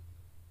will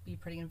be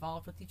pretty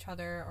involved with each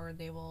other, or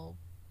they will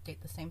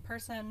date the same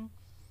person,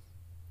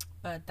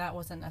 but that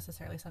wasn't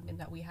necessarily something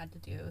that we had to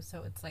do.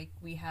 So it's like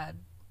we had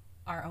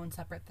our own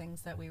separate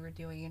things that we were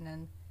doing,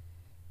 and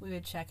we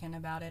would check in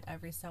about it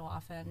every so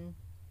often,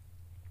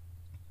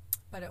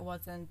 but it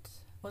wasn't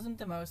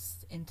the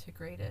most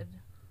integrated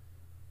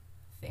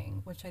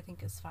thing, which I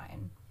think is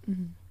fine.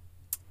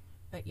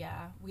 But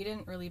yeah, we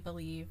didn't really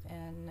believe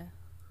in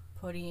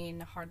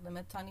putting hard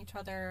limits on each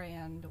other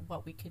and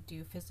what we could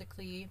do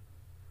physically.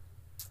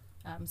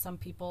 Some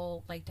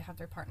people like to have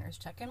their partners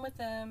check in with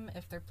them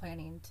if they're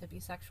planning to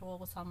be sexual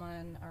with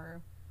someone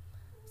or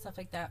stuff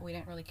like that. We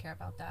didn't really care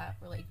about that.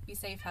 We're like, be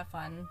safe, have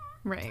fun.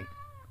 Right.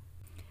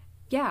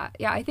 Yeah,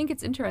 I think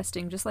it's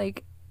interesting. Just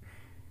like,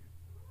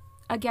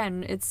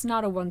 again, it's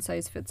not a one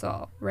size fits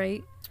all,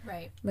 right?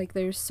 Right. Like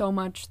there's so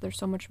much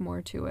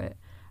more to it.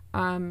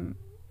 How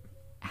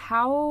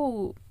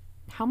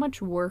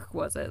much work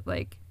was it,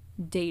 like,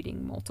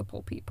 dating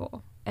multiple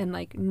people and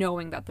like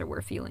knowing that there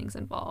were feelings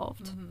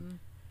involved?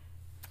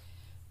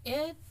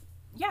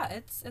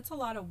 It's a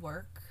lot of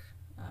work,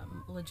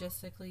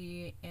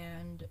 logistically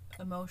and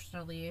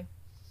emotionally.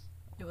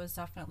 It was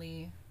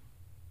definitely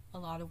a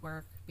lot of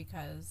work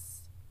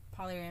because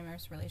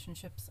polyamorous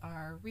relationships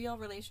are real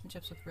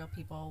relationships with real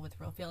people with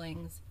real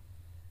feelings.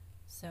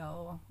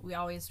 So we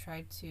always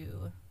tried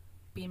to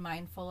be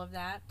mindful of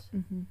that.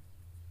 And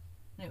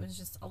it was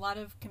just a lot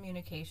of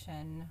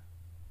communication,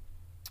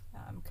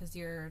 because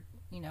you're,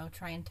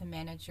 trying to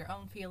manage your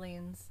own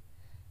feelings,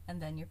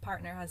 and then your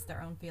partner has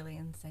their own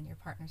feelings, and your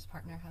partner's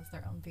partner has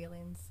their own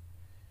feelings.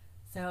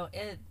 So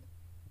it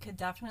could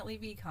definitely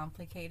be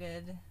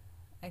complicated.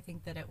 I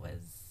think that it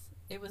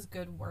was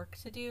good work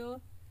to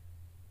do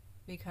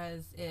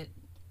because it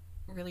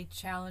really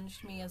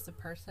challenged me as a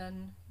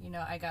person.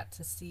 I got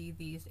to see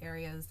these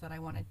areas that I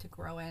wanted to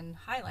grow in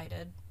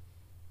highlighted.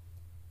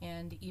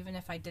 And even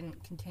if I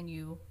didn't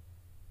continue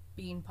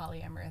being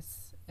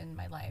polyamorous in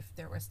my life,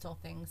 there were still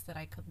things that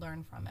I could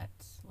learn from it,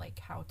 like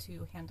how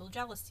to handle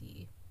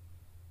jealousy,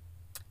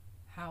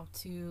 how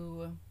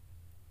to,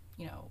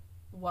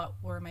 what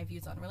were my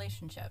views on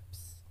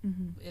relationships?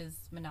 Is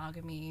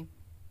monogamy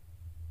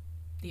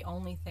the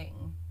only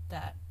thing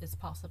that is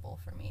possible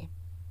for me?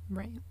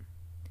 Right.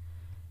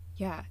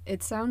 Yeah,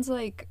 it sounds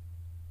like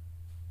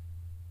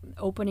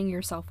opening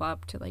yourself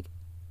up to like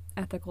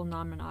ethical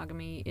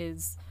non-monogamy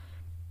is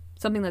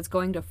something that's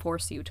going to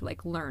force you to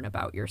like learn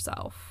about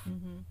yourself.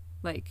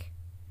 Like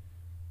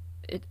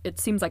it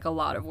seems like a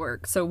lot of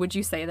work. So would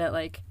you say that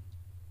like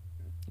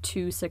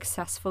to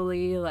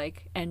successfully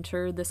like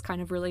enter this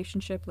kind of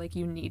relationship, like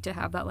you need to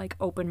have that like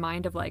open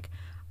mind of like,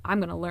 I'm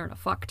gonna learn a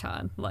fuck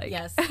ton? Like,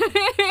 yes.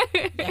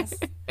 Yes,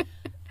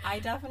 I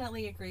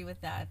definitely agree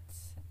with that.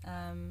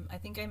 I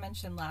think I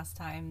mentioned last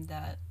time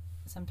that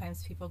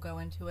sometimes people go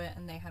into it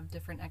and they have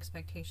different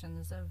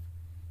expectations of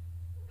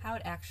how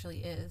it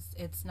actually is.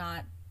 It's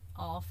not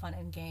all fun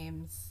and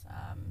games,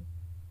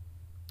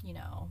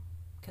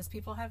 because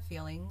people have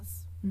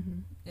feelings.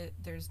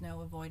 There's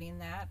no avoiding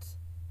that.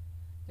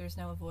 There's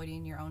no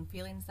avoiding your own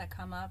feelings that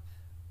come up.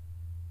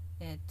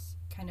 It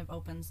kind of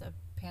opens a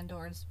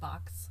Pandora's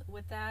box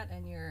with that,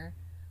 and you're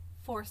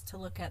forced to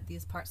look at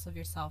these parts of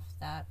yourself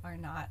that are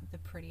not the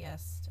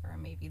prettiest, or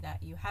maybe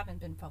that you haven't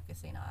been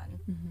focusing on.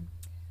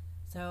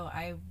 So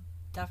I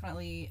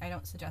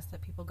don't suggest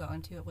that people go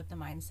into it with the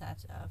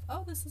mindset of,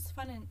 oh, this is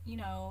fun and,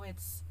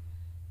 it's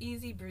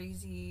easy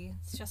breezy.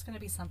 It's just going to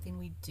be something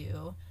we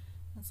do.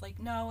 It's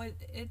like, no,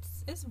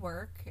 it's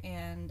work,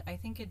 and I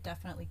think it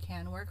definitely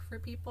can work for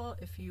people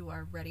if you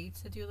are ready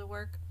to do the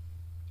work.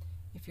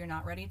 If you're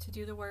not ready to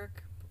do the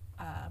work,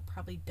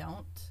 probably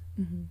don't.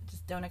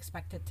 Just don't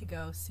expect it to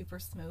go super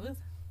smooth.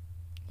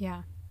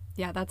 Yeah,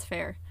 that's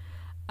fair.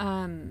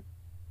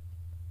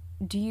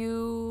 Do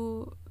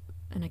you,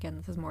 and again,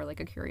 this is more like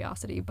a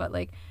curiosity, but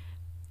like,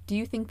 do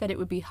you think that it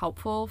would be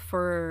helpful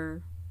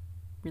for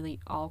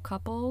really all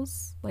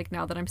couples, like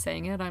now that I'm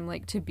saying it, I'm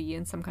like, to be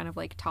in some kind of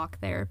like talk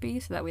therapy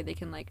so that way they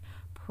can like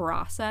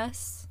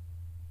process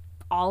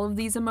all of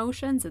these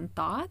emotions and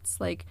thoughts,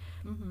 like,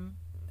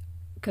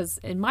 because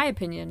in my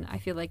opinion, I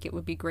feel like it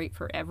would be great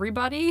for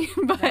everybody,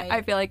 but right.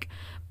 I feel like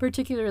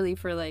particularly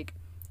for like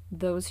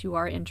those who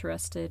are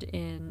interested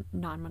in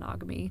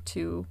non-monogamy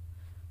to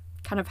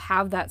kind of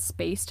have that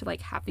space to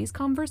like have these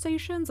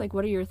conversations. Like,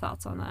 what are your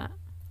thoughts on that?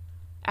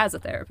 as a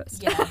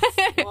therapist. Yes.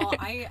 Well,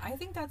 I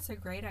think that's a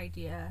great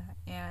idea.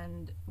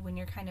 And when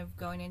you're kind of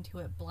going into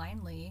it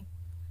blindly,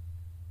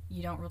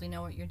 you don't really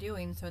know what you're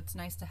doing. So it's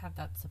nice to have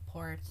that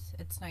support.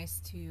 It's nice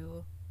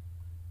to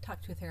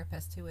talk to a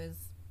therapist who is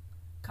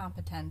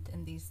competent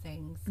in these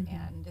things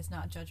and is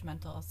not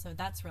judgmental. So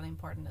that's really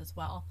important as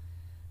well.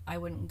 I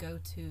wouldn't go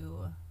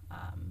to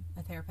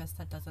a therapist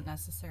that doesn't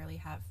necessarily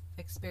have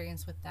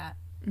experience with that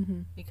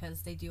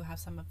because they do have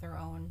some of their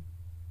own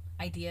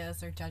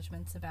ideas or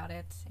judgments about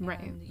it. And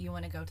Right. you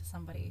want to go to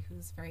somebody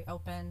who's very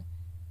open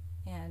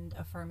and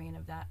affirming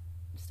of that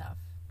stuff.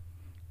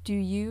 Do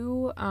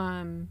you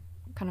kind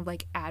of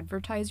like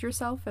advertise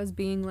yourself as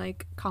being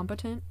like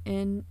competent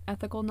in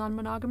ethical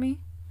non-monogamy?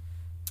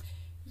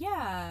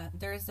 Yeah,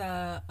 there's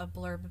a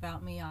blurb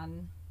about me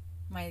on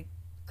my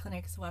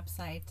clinic's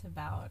website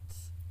about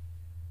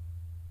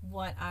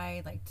what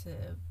I like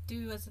to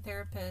do as a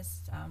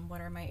therapist,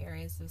 what are my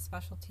areas of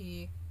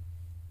specialty,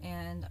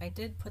 and I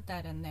did put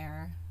that in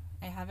there.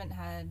 I haven't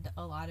had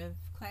a lot of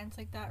clients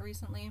like that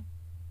recently,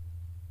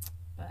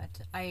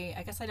 but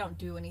I guess I don't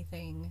do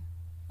anything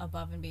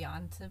above and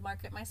beyond to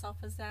market myself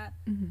as that.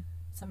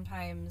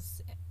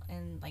 Sometimes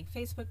in like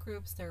Facebook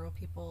groups, there will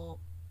people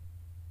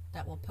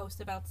that will post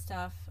about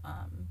stuff.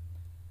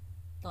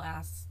 They'll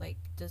ask, like,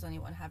 does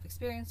anyone have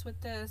experience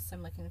with this?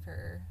 I'm looking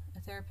for a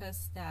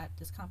therapist that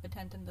is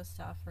competent in this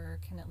stuff or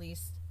can at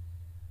least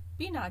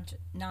be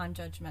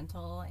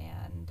non-judgmental.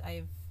 And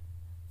I've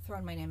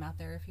thrown my name out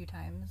there a few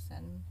times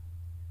and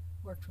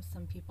worked with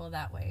some people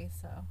that way.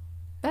 So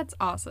That's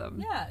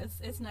awesome. yeah,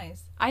 it's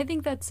nice. I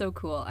think that's so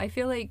cool. I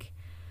feel like,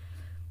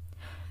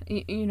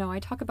 you know, I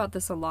talk about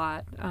this a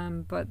lot,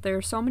 but there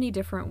are so many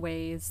different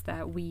ways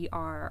that we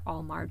are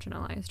all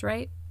marginalized,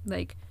 right?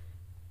 Like,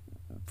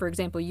 for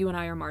example, you and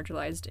I are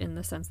marginalized in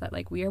the sense that,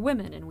 like, we are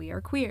women and we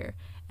are queer.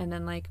 And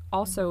then, like,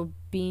 also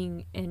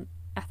being in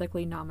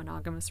ethically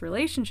non-monogamous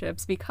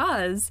relationships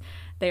because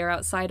they are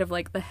outside of,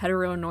 like, the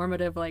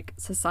heteronormative, like,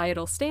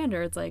 societal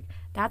standards, like,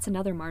 that's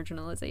another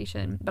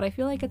marginalization. But I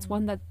feel like it's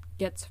one that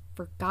gets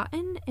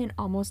forgotten and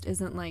almost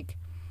isn't, like,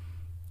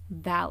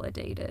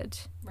 validated.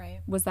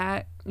 Right. Was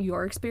that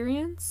your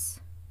experience?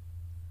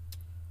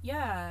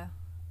 Yeah.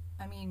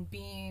 I mean,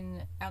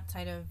 being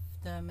outside of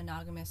the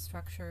monogamous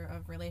structure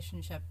of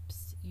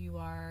relationships, you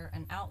are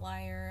an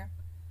outlier.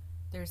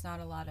 There's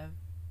not a lot of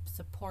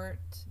support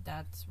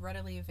that's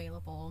readily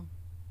available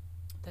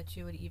that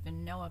you would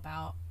even know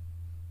about.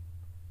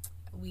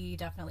 We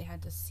definitely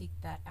had to seek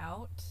that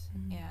out,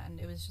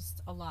 and it was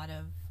just a lot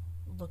of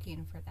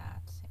looking for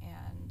that.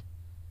 And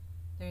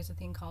there's a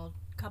thing called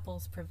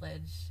couples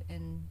privilege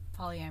in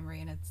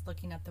polyamory, and it's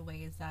looking at the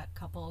ways that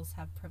couples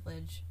have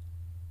privilege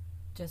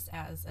just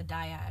as a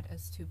dyad,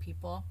 as two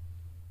people.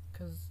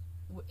 Because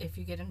if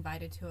you get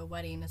invited to a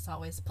wedding, it's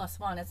always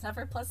 +1. It's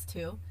never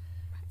 +2.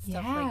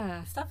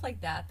 Stuff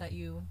like that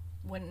you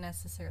wouldn't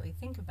necessarily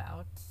think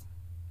about.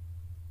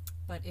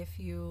 But if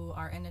you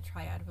are in a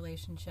triad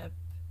relationship,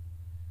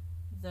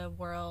 the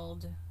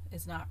world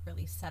is not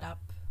really set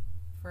up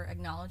for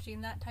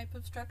acknowledging that type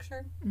of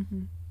structure.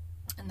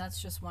 And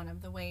that's just one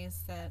of the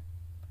ways that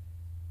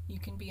you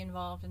can be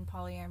involved in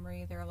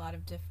polyamory. There are a lot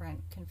of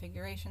different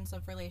configurations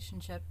of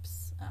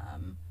relationships.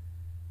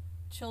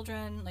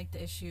 Children, like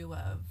the issue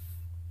of,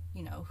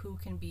 you know, who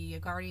can be a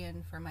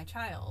guardian for my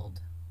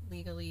child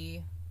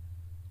legally?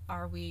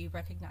 Are we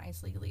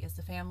recognized legally as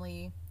a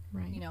family?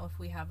 Right. You know, if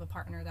we have a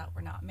partner that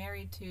we're not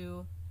married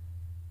to,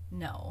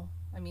 no.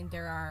 I mean,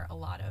 there are a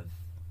lot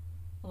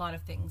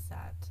of things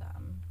that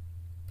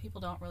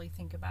people don't really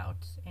think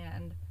about,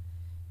 and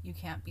you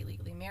can't be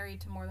legally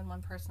married to more than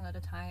one person at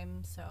a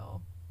time,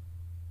 so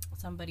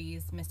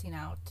somebody's missing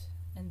out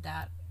in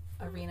that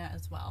arena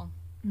as well.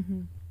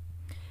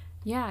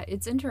 Yeah,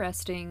 it's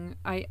interesting.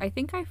 I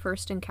think I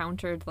first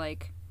encountered,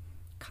 like,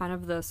 kind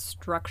of the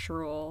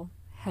structural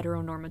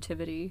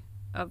heteronormativity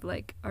of,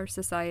 like, our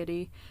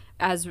society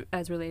as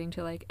relating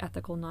to, like,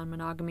 ethical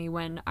non-monogamy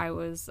when I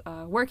was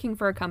working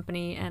for a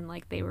company and,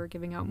 like, they were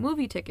giving out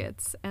movie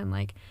tickets and,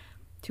 like,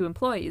 to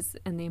employees,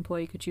 and the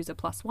employee could choose a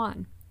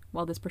 +1.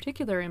 Well, this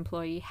particular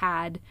employee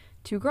had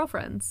 2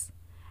 girlfriends,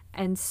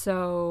 and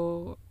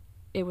so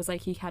it was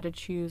like he had to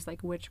choose,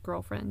 like, which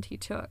girlfriend he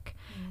took.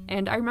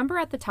 And I remember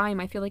at the time,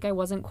 I feel like I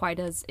wasn't quite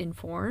as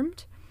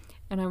informed,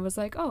 and I was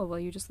like, oh, well,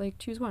 you just, like,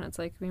 choose one. It's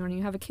like, when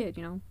you have a kid,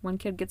 you know, one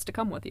kid gets to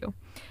come with you.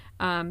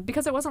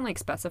 Because it wasn't, like,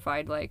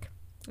 specified, like,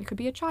 it could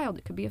be a child,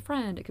 it could be a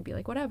friend, it could be,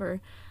 like,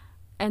 whatever.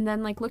 And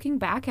then, like, looking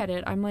back at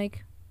it, I'm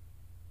like,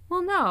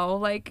 well, no,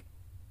 like,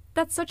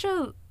 that's such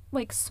a,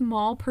 like,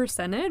 small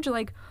percentage.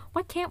 Like,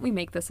 why can't we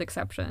make this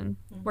exception?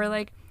 Where,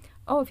 like,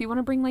 oh, if you want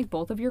to bring, like,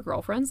 both of your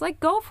girlfriends, like,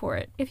 go for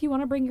it. If you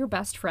want to bring your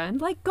best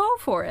friend, like, go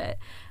for it.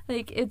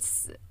 Like,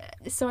 it's,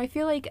 so I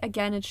feel like,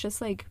 again, it's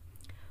just, like,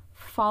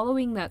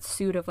 following that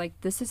suit of, like,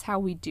 this is how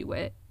we do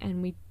it,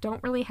 and we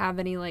don't really have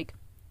any, like,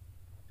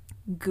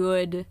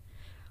 good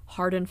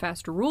hard and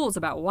fast rules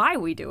about why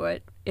we do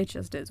it. It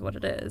just is what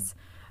it is.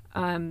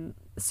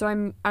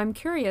 So I'm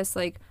curious,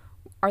 like,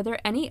 Are there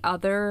any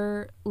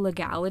other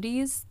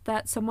legalities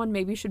that someone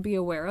maybe should be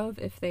aware of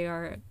if they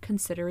are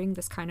considering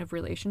this kind of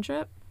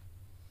relationship?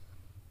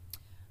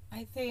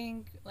 I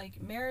think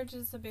like marriage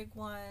is a big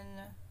one.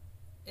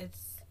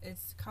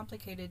 It's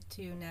complicated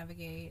to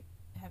navigate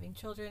having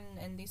children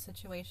in these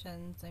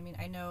situations. I mean,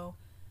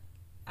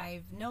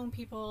 I've known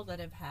people that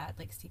have had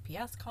like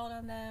CPS called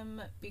on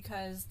them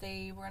because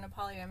they were in a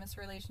polyamorous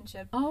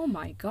relationship. Oh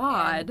my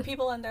God. And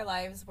people in their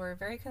lives were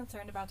very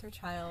concerned about their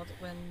child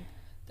when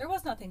there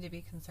was nothing to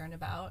be concerned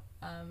about.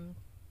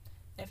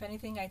 If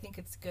anything, I think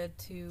it's good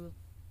to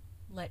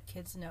let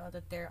kids know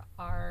that there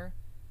are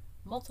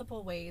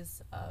multiple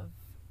ways of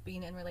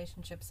being in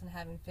relationships and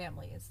having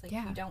families. Like,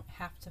 Yeah. you don't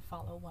have to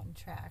follow one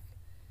track.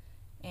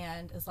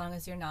 And as long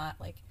as you're not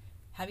like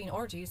having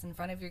orgies in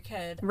front of your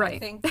kid, Right. I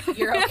think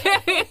you're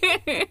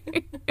okay.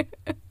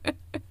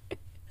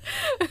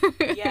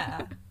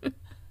 Yeah.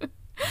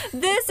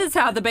 This is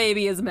how the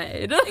baby is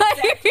made.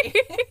 Exactly.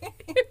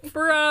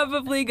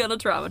 Probably gonna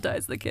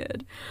traumatize the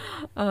kid.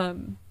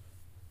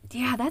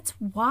 Yeah, that's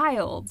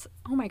wild.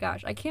 Oh my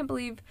gosh, I can't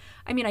believe.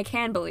 I mean, I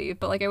can believe,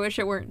 but like, I wish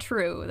it weren't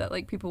true that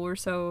like people were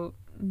so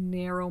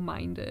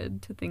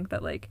narrow-minded to think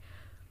that like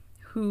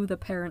who the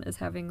parent is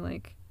having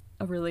like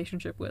a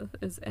relationship with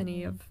is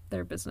any of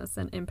their business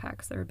and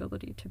impacts their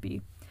ability to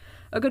be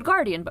a good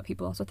guardian. But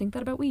people also think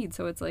that about weed,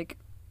 so it's like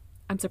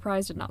I'm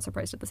surprised and not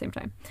surprised at the same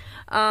time.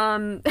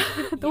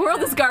 The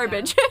world is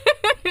garbage.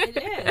 Yeah.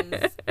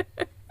 It is.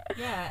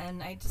 Yeah,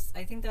 and I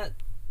think that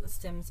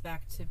stems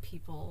back to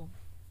people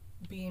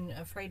being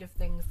afraid of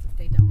things that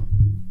they don't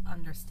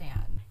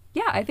understand.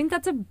 Yeah, I think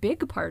that's a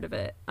big part of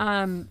it.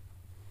 And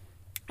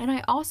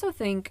I also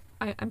think,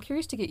 I'm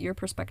curious to get your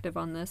perspective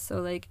on this.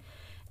 So, like,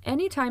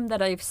 anytime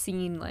that I've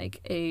seen, like,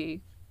 a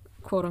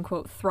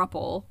quote-unquote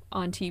throuple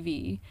on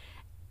TV,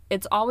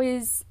 it's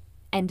always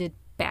ended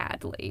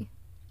badly.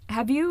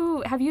 Have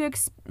you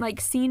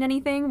seen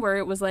anything where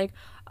it was like,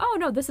 oh,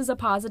 no, this is a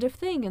positive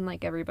thing in,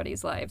 like,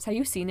 everybody's lives? Have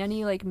you seen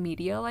any, like,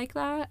 media like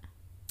that?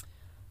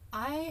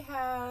 I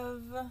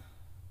have.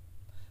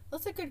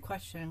 That's a good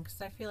question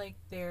because I feel like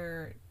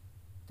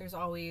there's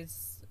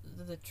always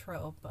the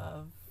trope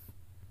of,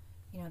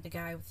 you know, the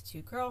guy with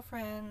two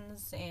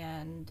girlfriends,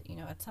 and you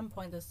know, at some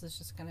point this is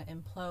just gonna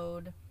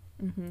implode.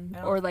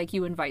 Mm-hmm. Or like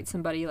you invite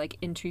somebody like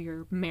into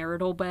your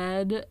marital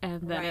bed,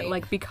 and then it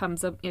like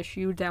becomes an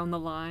issue down the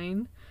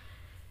line.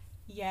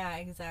 Yeah,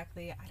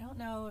 exactly. I don't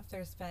know if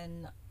there's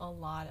been a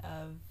lot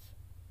of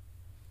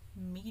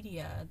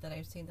media that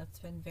I've seen that's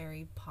been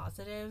very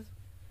positive.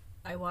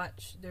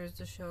 There's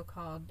a show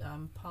called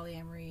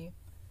Polyamory,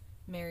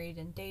 Married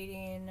and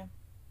Dating,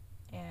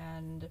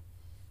 and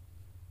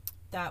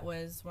that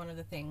was one of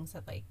the things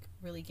that like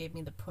really gave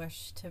me the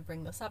push to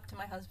bring this up to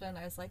my husband.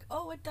 I was like,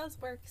 oh, it does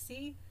work.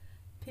 See,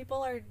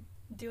 people are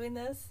doing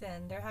this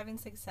and they're having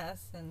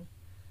success, and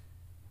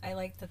I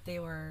liked that they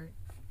were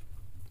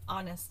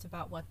honest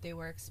about what they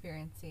were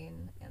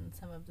experiencing and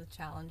some of the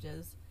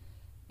challenges.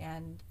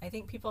 And I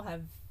think people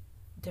have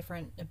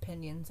different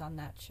opinions on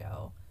that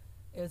show.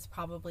 It was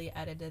probably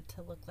edited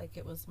to look like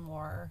it was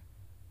more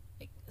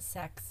like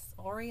sex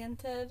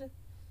oriented,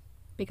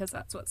 because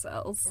that's what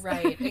sells.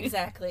 Right,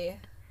 exactly.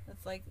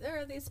 It's like there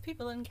are these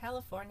people in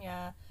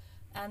California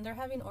and they're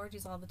having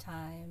orgies all the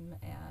time,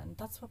 and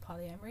that's what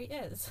polyamory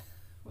is.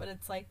 But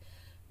it's like,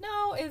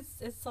 no,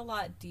 it's a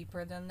lot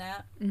deeper than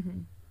that.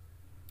 Mm-hmm.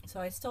 So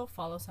I still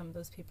follow some of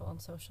those people on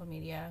social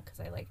media because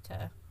I like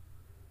to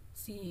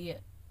see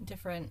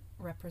different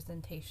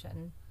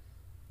representation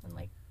and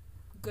like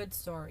good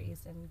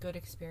stories and good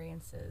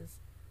experiences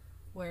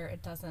where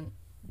it doesn't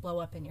blow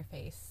up in your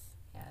face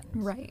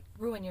and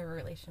ruin your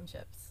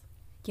relationships.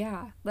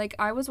 Yeah, like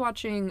I was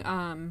watching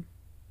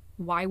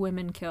Why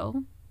Women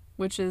Kill,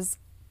 which is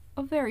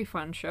a very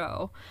fun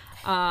show.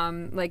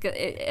 Like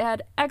it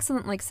had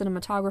excellent like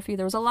cinematography.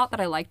 There was a lot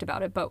that I liked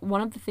about it, but one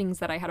of the things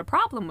that I had a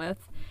problem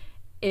with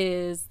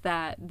is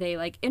that they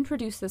like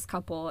introduced this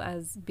couple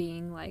as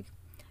being like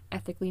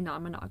ethically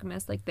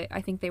non-monogamous. Like I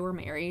think they were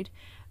married.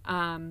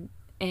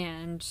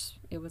 And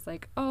it was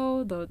like,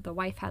 oh, the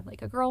wife had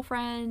like a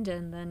girlfriend,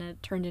 and then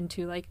it turned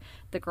into like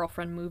the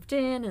girlfriend moved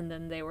in, and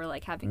then they were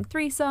like having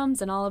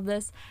threesomes and all of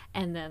this,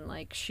 and then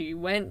like she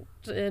went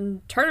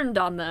and turned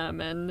on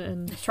them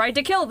and tried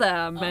to kill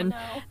them. And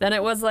then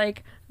it was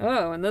like,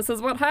 oh, and this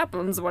is what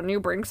happens when you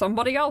bring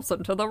somebody else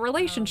into the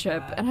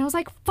relationship. And I was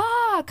like,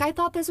 fuck, I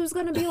thought this was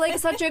gonna be like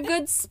such a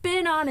good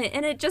spin on it,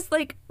 and it just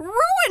like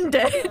ruined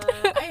it.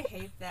 I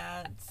hate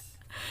that.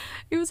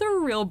 It was a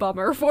real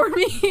bummer for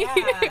me. Yeah,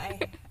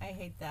 I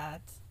hate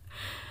that.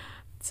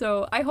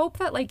 So I hope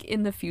that like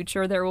in the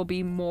future there will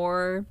be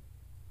more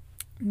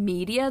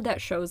media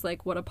that shows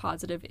like what a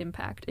positive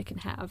impact it can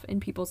have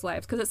in people's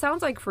lives. Because it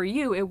sounds like for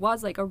you it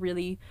was like a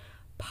really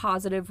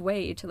positive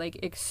way to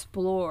like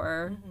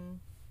explore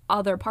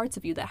other parts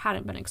of you that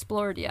hadn't been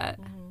explored yet.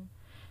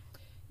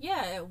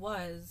 Yeah, it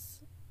was.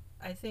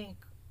 I think,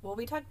 well,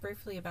 we talked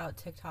briefly about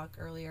TikTok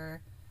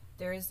earlier.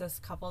 There is this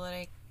couple that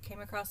I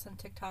came across on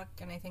TikTok,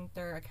 and I think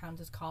their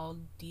account is called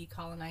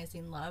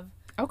Decolonizing Love.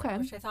 Okay.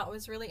 Which I thought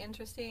was really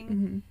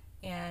interesting.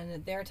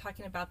 And they're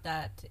talking about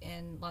that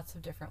in lots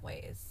of different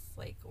ways.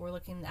 Like, we're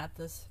looking at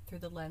this through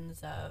the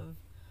lens of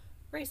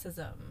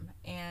racism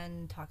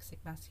and toxic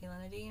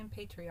masculinity and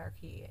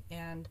patriarchy,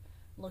 and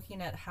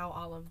looking at how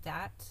all of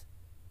that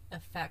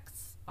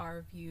affects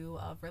our view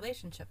of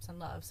relationships and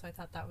love. So I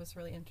thought that was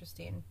really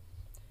interesting.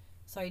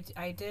 So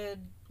I did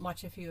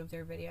watch a few of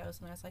their videos,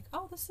 and I was like,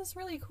 oh, this is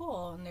really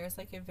cool. And there's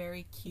like a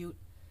very cute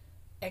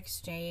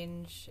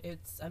exchange.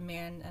 It's a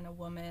man and a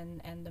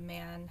woman, and the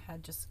man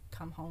had just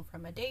come home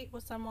from a date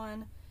with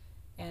someone,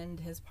 and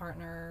his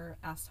partner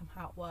asked him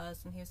how it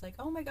was, and he was like,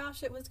 oh my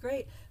gosh, it was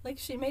great, like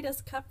she made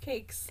us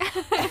cupcakes.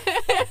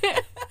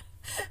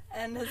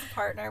 And his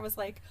partner was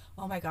like,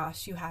 oh my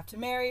gosh, you have to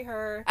marry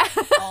her,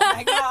 oh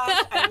my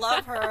gosh, I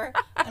love her.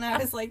 And I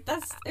was like,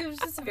 it was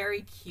just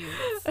very cute.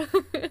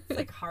 It's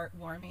like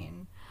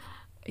heartwarming.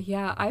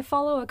 Yeah, I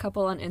follow a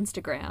couple on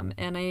Instagram,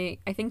 and I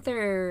think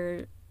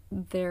their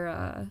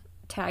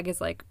tag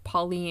is like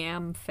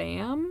polyam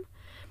fam,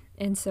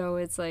 and so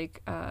it's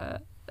like a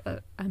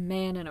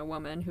man and a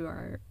woman who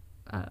are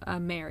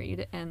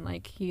married, and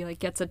like he like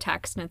gets a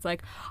text and it's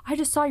like, I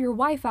just saw your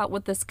wife out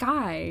with this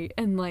guy,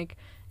 and like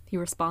he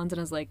responds and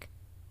is like,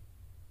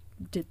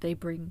 did they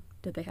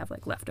have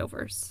like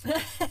leftovers?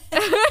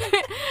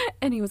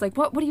 And he was like,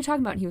 what are you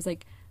talking about? And he was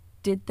like,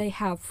 did they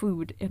have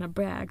food in a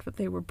bag that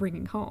they were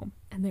bringing home?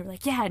 And they were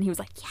like, yeah. And he was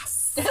like,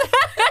 yes.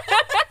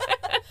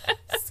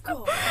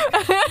 School.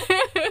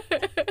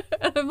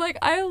 I'm like,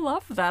 I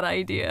love that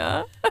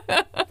idea.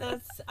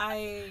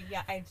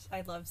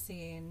 I love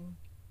seeing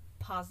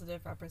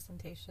positive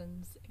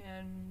representations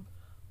and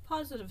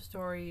positive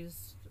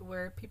stories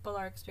where people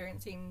are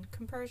experiencing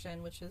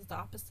compersion, which is the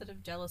opposite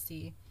of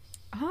jealousy.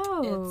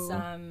 Oh. It's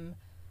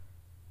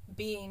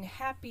being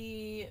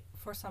happy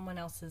for someone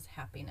else's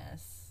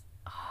happiness.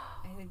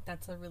 I think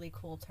that's a really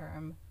cool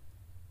term,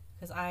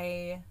 because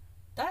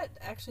that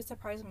actually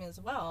surprised me as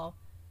well,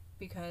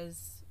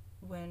 because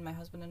when my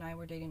husband and I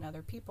were dating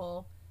other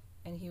people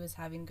and he was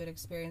having good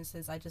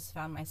experiences, I just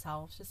found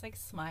myself just like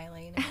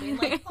smiling and being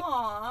like,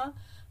 aw,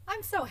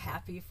 I'm so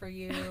happy for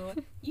you.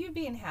 You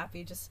being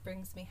happy just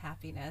brings me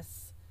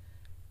happiness.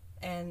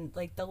 And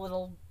like the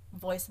little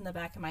voice in the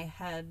back of my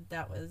head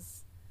that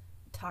was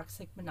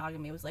toxic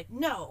monogamy was like,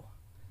 no,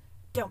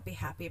 don't be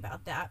happy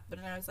about that.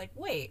 But then I was like,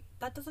 wait,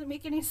 that doesn't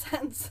make any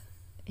sense.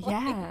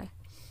 Yeah.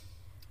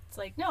 It's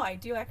like, no, I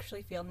do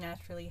actually feel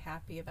naturally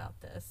happy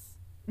about this.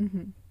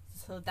 Mm-hmm.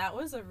 So that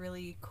was a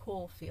really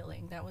cool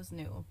feeling. That was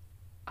new.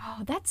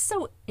 Oh, that's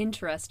so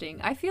interesting.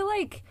 I feel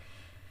like,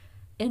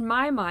 in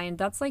my mind,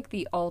 that's like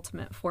the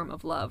ultimate form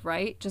of love,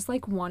 right? Just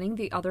like wanting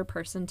the other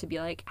person to be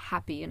like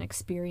happy and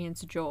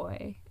experience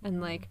joy.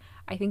 And like,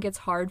 I think it's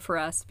hard for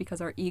us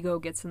because our ego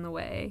gets in the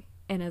way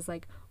and is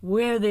like,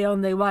 we're the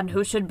only one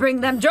who should bring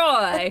them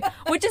joy,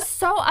 which is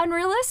so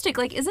unrealistic.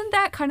 Like, isn't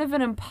that kind of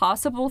an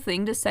impossible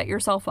thing to set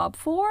yourself up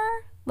for?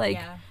 Like,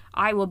 yeah.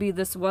 I will be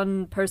this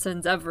one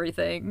person's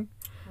everything.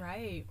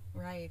 Right.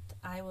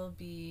 I will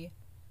be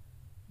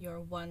your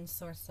one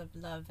source of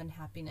love and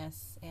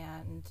happiness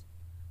and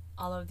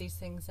all of these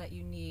things that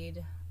you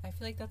need. I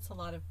feel like that's a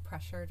lot of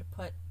pressure to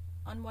put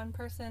on one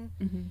person.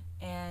 Mm-hmm.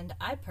 And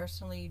I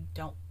personally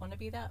don't want to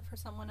be that for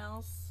someone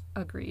else.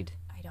 Agreed.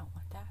 I don't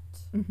want that.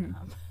 Mm-hmm.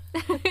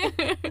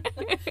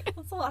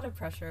 It's a lot of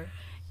pressure.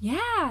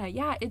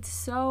 Yeah, it's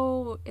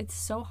so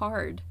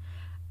hard.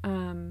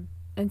 And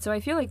so I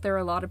feel like there are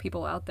a lot of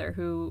people out there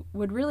who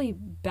would really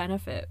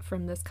benefit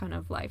from this kind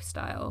of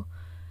lifestyle.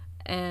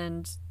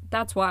 And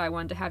that's why I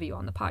wanted to have you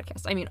on the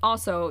podcast. I mean,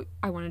 also,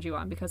 I wanted you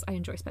on because I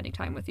enjoy spending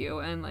time with you,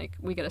 and like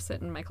we get to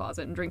sit in my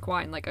closet and drink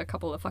wine like a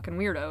couple of fucking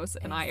weirdos,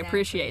 and exactly. I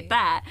appreciate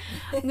that.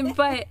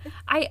 But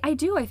I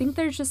do. I think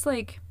there's just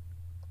like,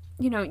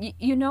 you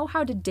know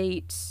how to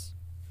date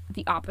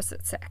the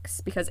opposite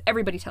sex because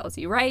everybody tells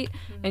you, right?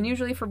 Mm-hmm. And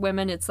usually for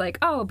women it's like,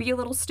 oh, be a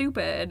little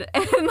stupid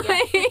and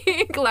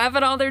like laugh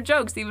at all their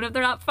jokes even if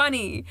they're not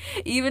funny,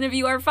 even if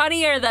you are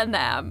funnier than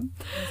them.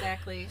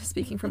 Exactly.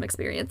 Speaking from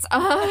experience.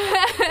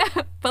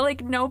 But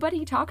like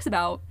nobody talks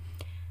about,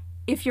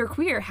 if you're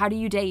queer, how do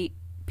you date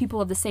people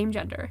of the same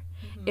gender?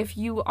 Mm-hmm. If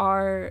you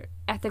are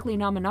ethically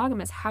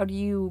non-monogamous, how do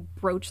you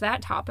broach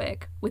that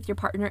topic with your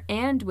partner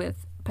and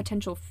with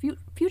potential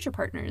future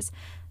partners?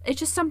 It's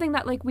just something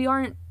that like we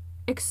aren't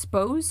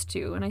exposed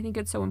to, and I think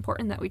it's so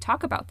important that we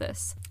talk about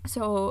this.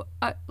 So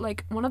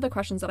like one of the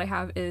questions that I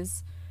have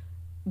is,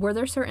 were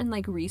there certain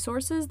like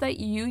resources that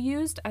you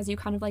used as you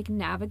kind of like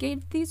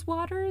navigated these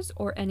waters,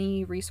 or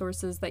any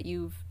resources that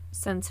you've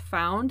since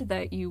found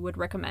that you would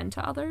recommend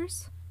to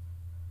others?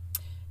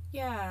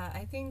 Yeah,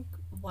 I think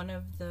one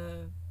of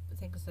the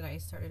things that I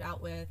started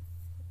out with,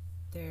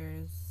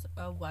 there's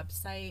a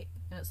website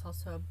and it's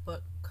also a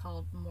book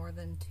called More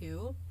Than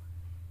Two,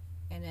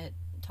 and it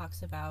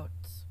talks about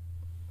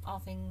all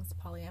things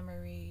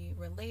polyamory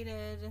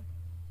related.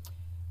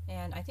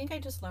 And I think I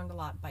just learned a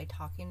lot by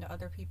talking to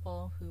other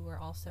people who were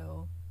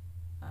also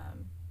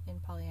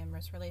in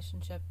polyamorous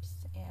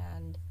relationships,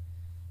 and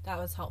that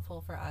was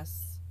helpful for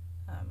us.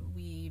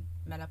 We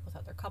met up with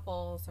other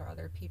couples or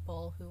other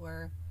people who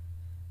were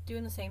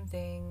doing the same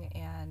thing,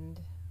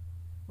 and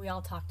we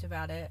all talked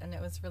about it, and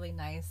it was really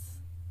nice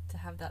to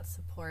have that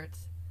support.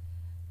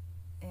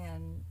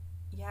 And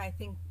yeah, I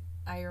think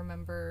I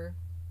remember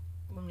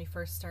when we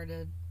first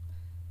started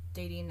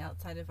dating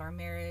outside of our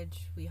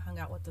marriage, we hung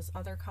out with this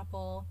other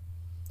couple,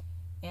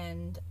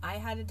 and I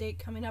had a date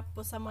coming up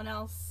with someone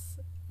else,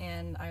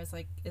 and I was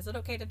like, is it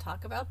okay to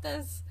talk about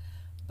this?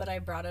 But I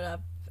brought it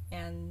up,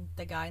 and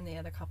the guy in the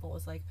other couple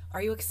was like,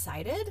 are you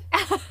excited?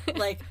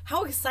 Like,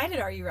 how excited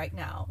are you right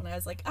now? And I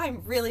was like,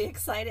 I'm really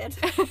excited.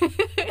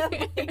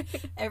 Like,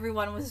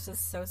 everyone was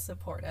just so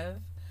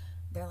supportive.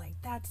 They're like,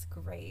 that's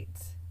great.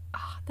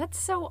 Oh, that's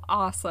so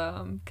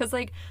awesome. Because,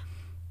 like,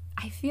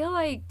 I feel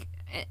like,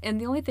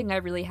 and the only thing I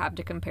really have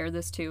to compare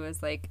this to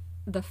is, like,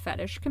 the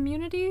fetish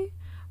community,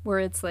 where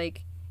it's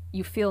like,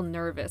 you feel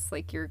nervous,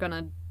 like you're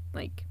gonna,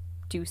 like,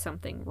 do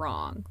something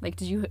wrong. Like,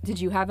 did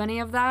you have any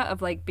of that,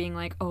 of like being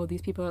like, oh,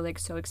 these people are like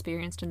so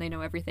experienced and they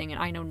know everything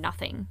and I know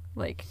nothing?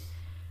 Like,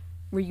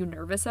 were you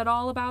nervous at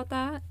all about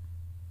that?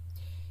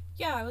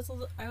 Yeah, I was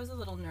a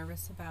little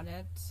nervous about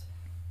it.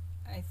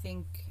 I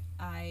think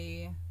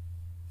I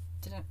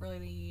didn't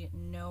really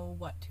know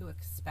what to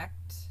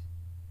expect,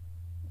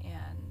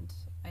 and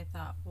I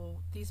thought,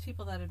 well, these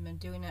people that have been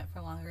doing it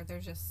for longer, they're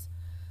just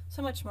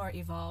so much more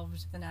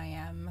evolved than I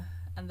am.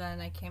 And then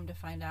I came to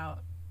find out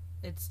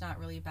it's not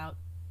really about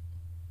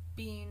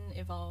being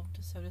evolved,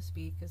 so to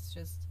speak. It's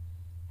just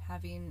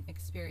having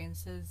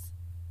experiences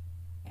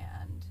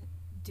and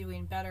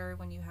doing better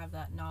when you have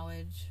that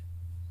knowledge.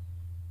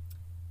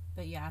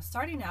 But yeah,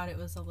 starting out it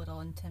was a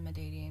little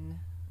intimidating,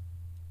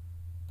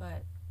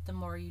 but the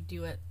more you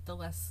do it, the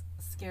less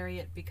scary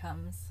it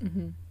becomes.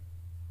 Mm-hmm.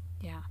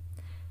 Yeah.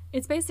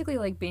 It's basically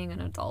like being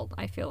an adult.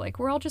 I feel like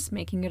we're all just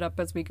making it up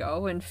as we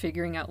go and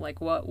figuring out like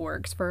what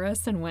works for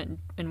us and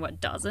what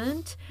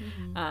doesn't.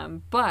 Mm-hmm.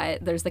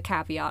 But there's the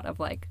caveat of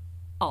like,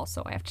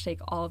 also I have to take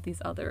all of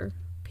these other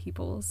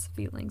people's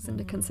feelings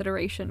into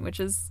consideration, which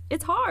is,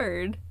 it's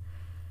hard.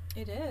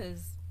 It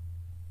is.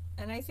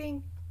 And I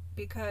think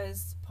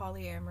because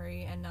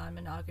polyamory and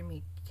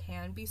non-monogamy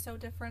can be so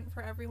different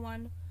for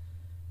everyone,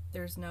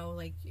 there's no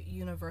like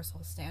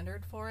universal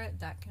standard for it.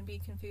 That can be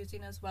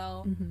confusing as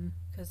well,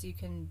 because you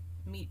can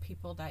meet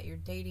people that you're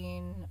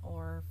dating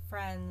or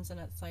friends, and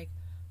it's like,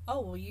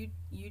 oh, well, you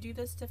do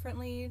this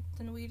differently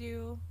than we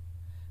do.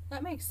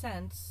 That makes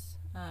sense.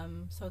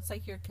 So it's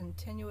like you're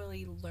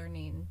continually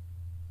learning,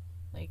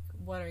 like,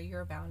 what are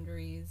your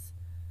boundaries,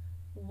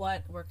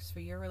 what works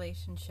for your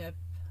relationship.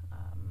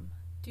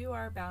 Do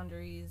our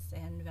boundaries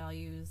and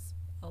values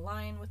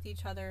align with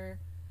each other?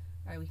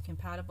 Are we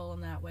compatible in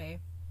that way?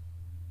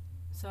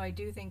 So I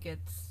do think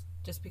it's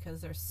just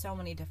because there's so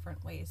many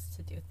different ways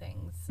to do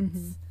things.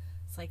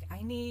 It's like,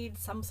 I need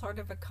some sort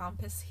of a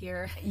compass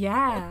here.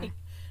 Yeah. Like,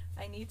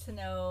 I need to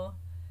know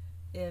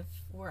if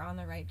we're on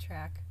the right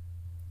track.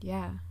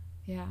 Yeah.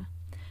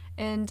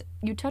 And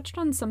you touched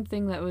on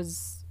something that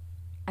was,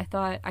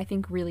 I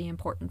think really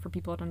important for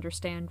people to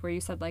understand, where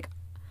you said like,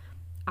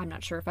 I'm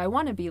not sure if I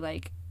want to be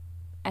like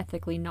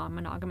ethically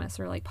non-monogamous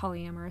or like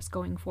polyamorous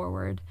going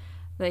forward.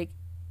 Like,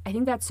 I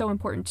think that's so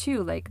important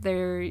too. Like,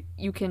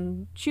 you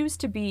can choose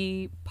to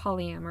be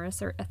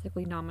polyamorous or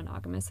ethically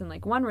non-monogamous in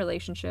like one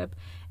relationship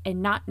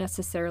and not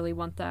necessarily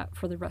want that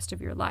for the rest of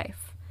your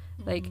life.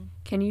 Like,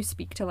 can you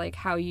speak to like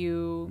how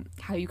you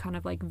kind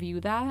of like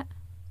view that?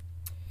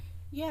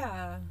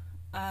 Yeah.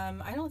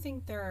 I don't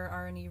think there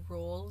are any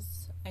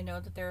rules. I know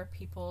that there are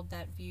people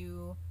that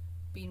view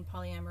being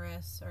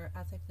polyamorous or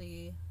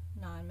ethically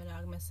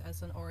non-monogamous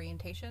as an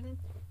orientation.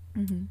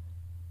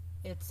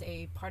 It's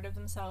a part of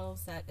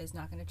themselves that is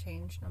not going to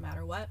change no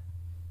matter what.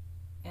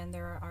 And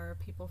there are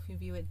people who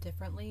view it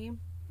differently.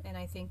 And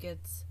I think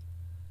it's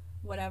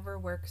whatever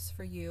works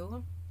for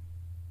you.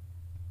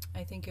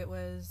 I think it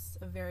was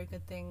a very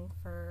good thing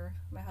for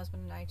my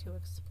husband and I to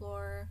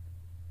explore.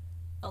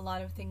 A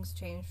lot of things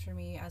changed for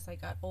me as I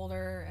got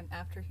older and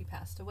after he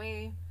passed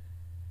away.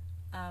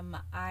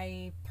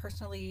 I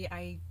personally,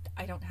 I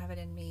don't have it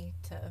in me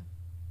to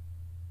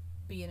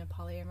be in a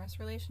polyamorous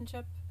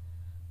relationship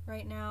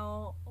right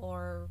now,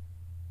 or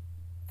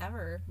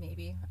ever,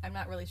 maybe. I'm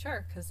not really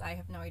sure, because I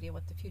have no idea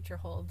what the future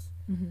holds.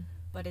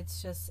 But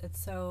it's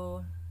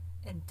so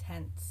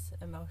intense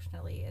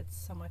emotionally. It's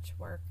so much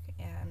work,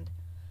 and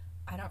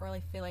I don't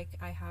really feel like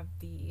I have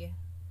the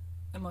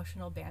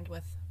emotional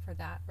bandwidth for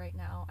that right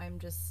now. I'm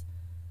just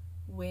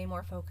way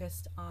more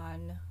focused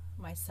on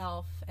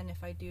myself, and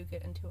if I do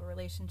get into a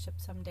relationship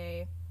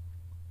someday,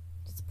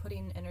 just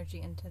putting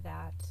energy into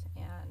that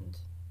and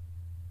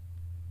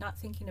not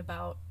thinking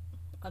about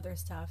other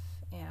stuff.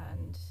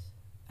 And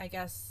I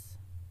guess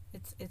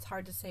it's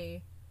hard to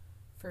say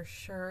for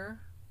sure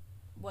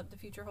what the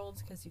future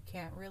holds, because you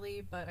can't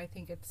really, but I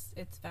think it's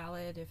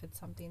valid if it's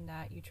something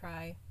that you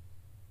try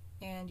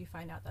and you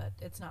find out that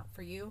it's not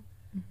for you.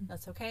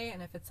 That's okay.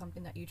 And if it's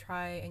something that you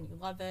try and you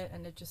love it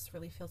and it just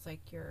really feels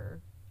like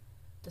you're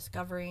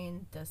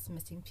discovering this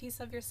missing piece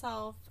of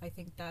yourself, I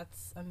think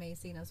that's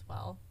amazing as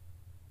well.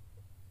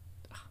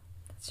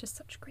 That's just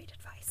such great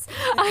advice.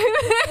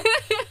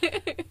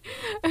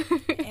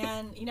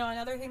 And, you know,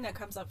 another thing that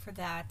comes up for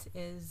that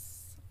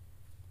is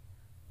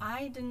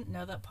I didn't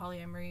know that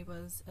polyamory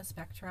was a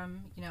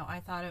spectrum. You know, I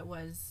thought it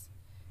was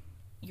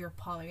you're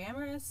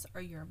polyamorous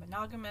or you're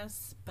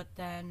monogamous, but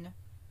then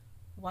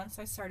once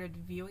I started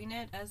viewing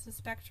it as a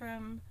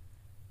spectrum,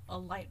 a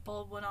light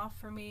bulb went off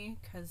for me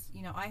because,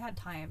 you know, I had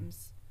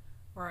times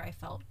where I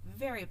felt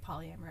very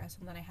polyamorous,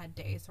 and then I had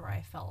days where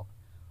I felt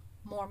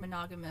more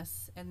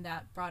monogamous, and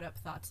that brought up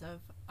thoughts of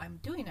I'm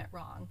doing it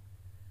wrong.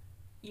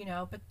 You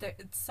know, but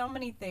it's so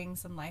many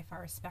things in life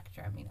are a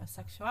spectrum. You know,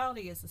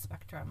 sexuality is a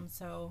spectrum,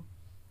 so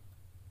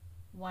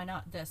why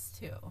not this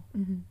too?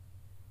 Mm-hmm.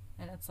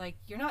 And it's like,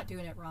 you're not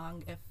doing it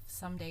wrong if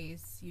some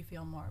days you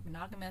feel more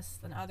monogamous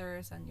than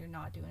others, and you're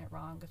not doing it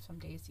wrong if some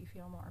days you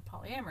feel more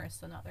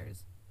polyamorous than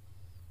others.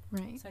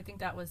 Right. So I think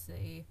that was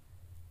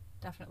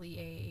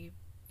definitely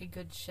a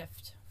good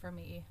shift for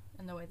me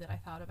in the way that I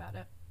thought about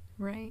it.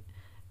 Right.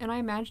 And I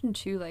imagine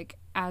too, like,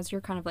 as you're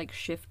kind of like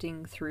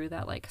shifting through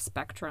that like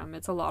spectrum,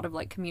 it's a lot of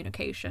like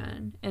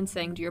communication and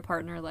saying to your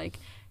partner, like,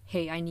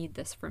 hey, I need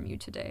this from you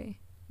today.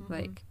 Mm-hmm.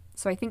 Like,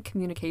 so I think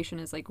communication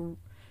is like,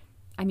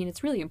 I mean,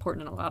 it's really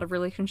important in a lot of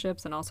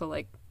relationships, and also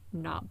like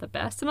not the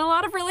best in a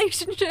lot of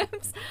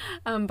relationships.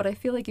 But I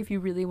feel like if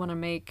you really want to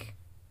make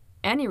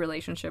any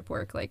relationship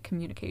work, like,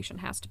 communication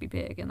has to be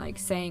big, and like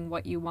saying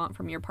what you want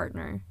from your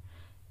partner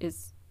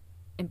is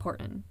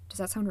important. Does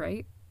that sound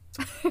right?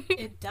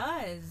 It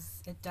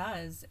does,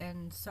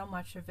 and so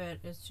much of it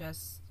is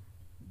just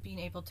being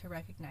able to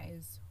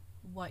recognize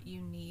what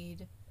you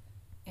need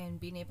and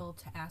being able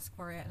to ask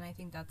for it. And I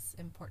think that's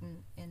important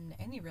in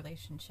any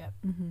relationship.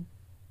 Mm-hmm.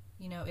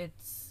 You know,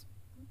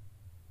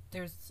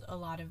 there's a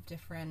lot of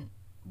different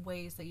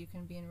ways that you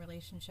can be in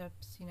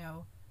relationships. You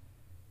know,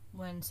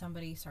 when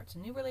somebody starts a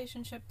new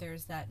relationship,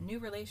 there's that new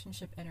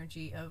relationship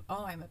energy of,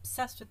 oh, I'm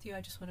obsessed with you,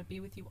 I just want to be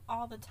with you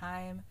all the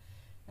time.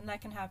 And that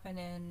can happen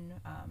in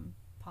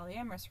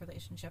polyamorous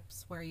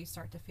relationships, where you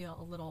start to feel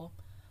a little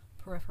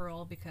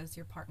peripheral because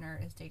your partner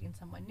is dating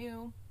someone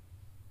new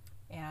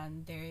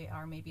and they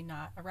are maybe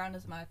not around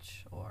as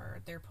much, or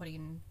they're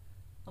putting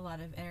a lot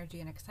of energy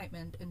and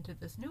excitement into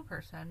this new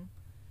person.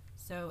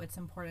 So it's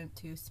important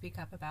to speak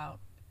up about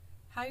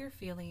how you're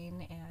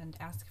feeling and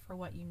ask for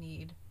what you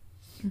need.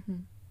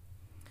 Mm-hmm.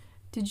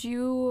 Did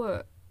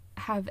you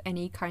have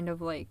any kind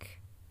of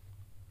like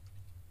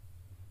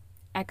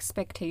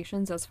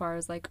expectations as far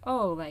as like,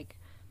 oh, like,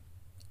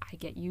 I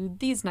get you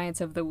these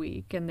nights of the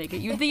week and they get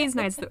you these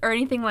nights or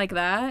anything like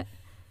that?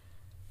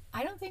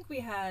 I don't think we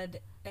had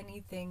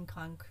anything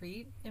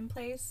concrete in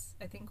place.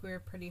 I think we were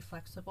pretty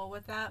flexible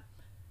with that.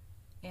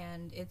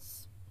 And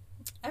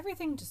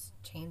everything just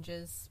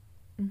changes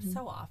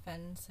so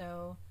often.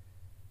 So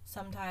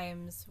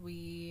sometimes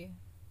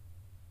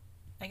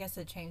I guess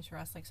it changed for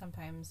us. Like,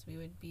 sometimes we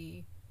would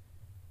be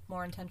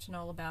more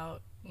intentional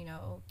about, you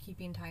know,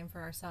 keeping time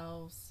for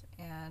ourselves,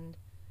 and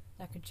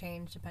that could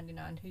change depending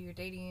on who you're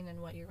dating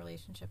and what your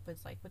relationship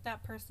was like with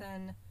that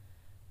person.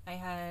 I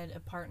had a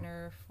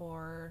partner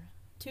for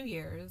 2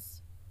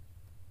 years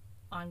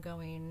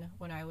ongoing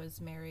when I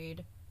was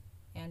married,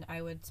 and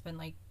I would spend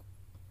like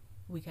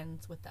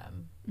weekends with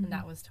them, and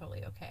that was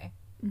totally okay.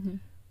 Mm-hmm.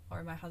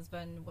 Or my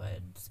husband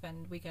would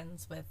spend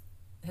weekends with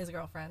his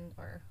girlfriend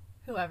or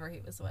whoever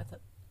he was with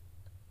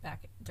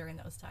back during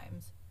those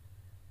times.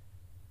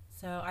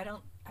 So I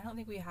don't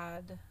think we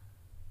had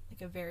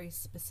like a very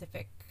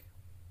specific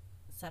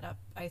setup.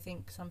 I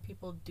think some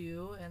people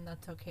do, and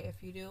that's okay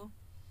if you do,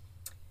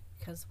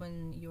 because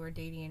when you're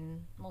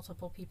dating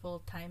multiple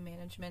people, time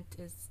management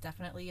is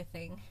definitely a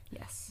thing.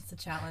 Yes. It's a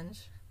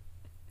challenge.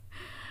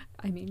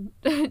 I mean,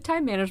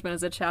 time management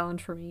is a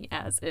challenge for me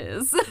as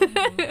is.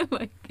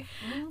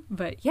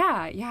 But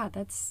yeah,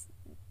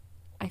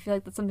 I feel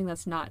like that's something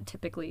that's not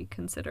typically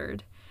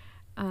considered.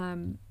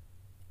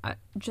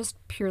 Just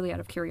purely out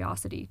of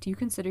curiosity, do you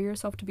consider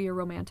yourself to be a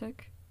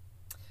romantic?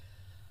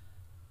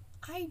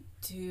 I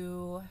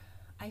do.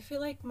 I feel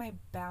like my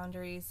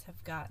boundaries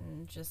have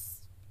gotten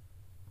just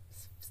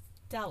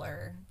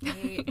stellar.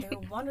 They're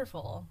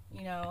wonderful.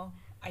 You know,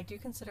 I do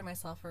consider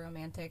myself a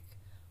romantic,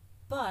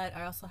 but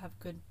I also have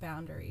good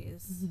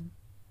boundaries. Mm-hmm.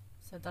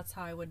 So that's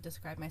how I would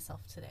describe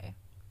myself today.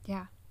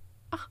 Yeah.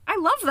 Oh, I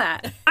love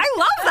that. I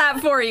love that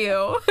for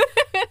you.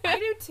 I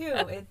do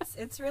too.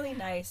 It's really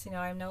nice. You know,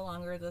 I'm no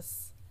longer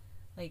this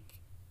like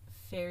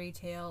fairy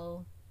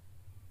tale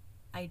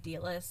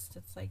idealist.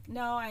 It's like,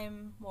 no,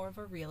 I'm more of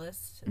a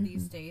realist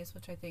these days,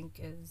 which I think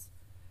it's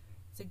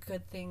a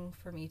good thing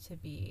for me to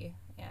be.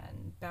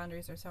 And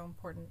boundaries are so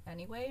important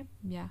anyway.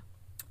 Yeah.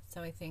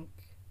 So I think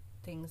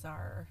things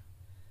are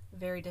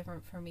very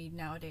different for me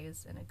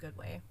nowadays in a good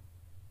way.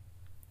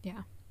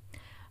 Yeah.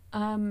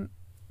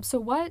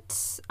 So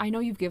I know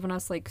you've given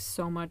us like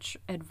so much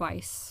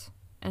advice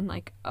and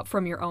like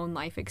from your own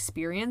life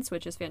experience,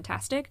 which is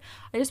fantastic.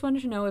 I just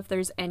wanted to know if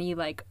there's any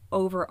like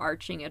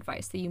overarching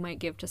advice that you might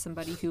give to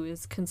somebody who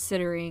is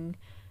considering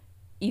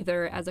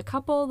either as a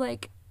couple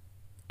like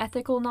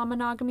ethical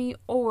non-monogamy,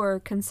 or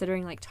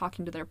considering like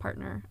talking to their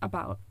partner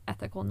about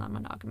ethical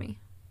non-monogamy.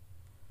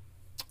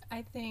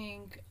 I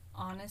think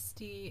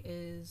honesty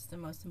is the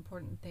most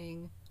important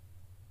thing.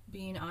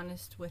 Being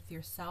honest with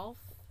yourself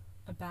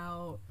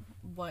about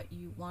what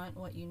you want,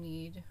 what you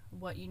need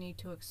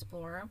to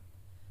explore.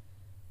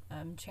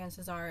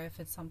 Chances are, if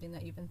it's something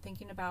that you've been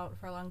thinking about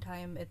for a long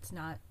time, it's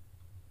not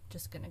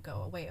just going to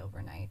go away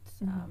overnight.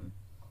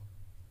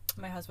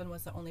 My husband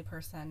was the only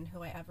person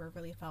who I ever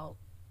really felt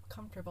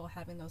comfortable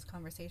having those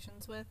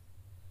conversations with.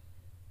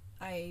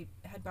 I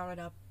had brought it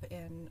up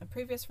in a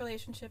previous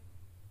relationship,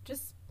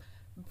 just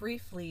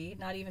briefly,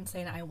 not even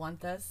saying I want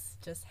this,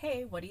 just,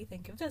 hey, what do you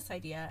think of this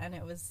idea? And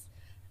it was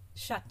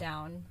shut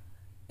down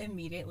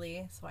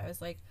immediately. So I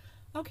was like,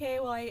 okay,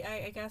 well,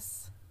 I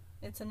guess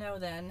it's a no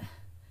then.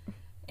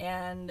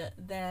 And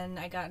then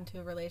I got into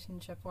a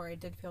relationship where I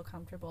did feel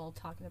comfortable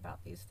talking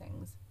about these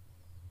things.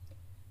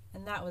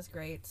 And that was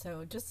great.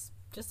 So just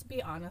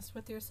be honest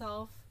with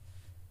yourself.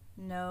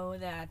 Know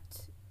that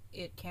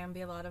it can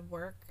be a lot of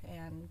work,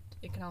 and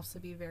it can also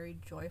be very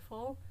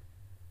joyful.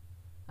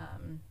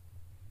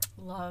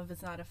 Love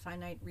is not a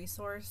finite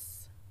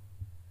resource.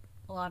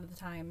 A lot of the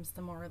times,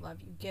 the more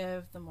love you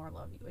give, the more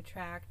love you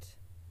attract.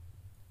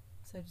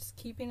 So just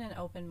keeping an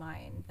open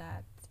mind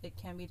that it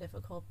can be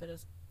difficult, but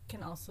it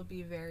can also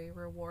be very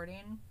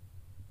rewarding.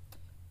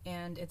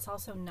 And it's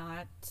also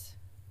not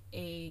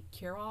a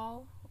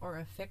cure-all or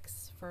a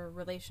fix for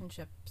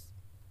relationships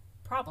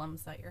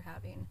problems that you're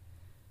having.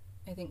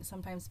 I think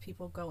sometimes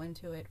people go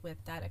into it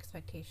with that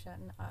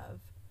expectation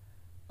of,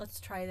 let's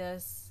try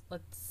this,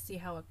 let's see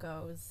how it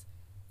goes.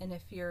 And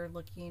if you're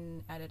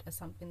looking at it as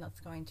something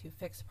that's going to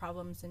fix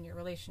problems in your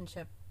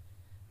relationship,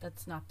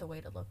 that's not the way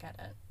to look at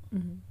it.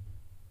 Mm-hmm.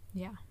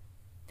 Yeah.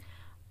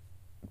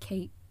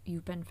 Kate,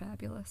 you've been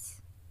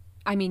fabulous.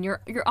 I mean,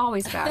 you're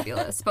always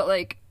fabulous, but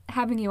like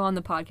having you on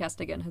the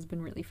podcast again has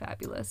been really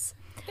fabulous.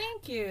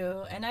 Thank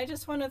you. And I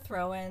just want to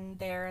throw in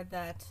there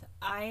that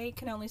I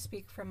can only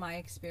speak from my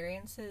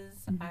experiences.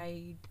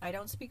 Mm-hmm. I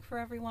don't speak for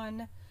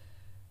everyone.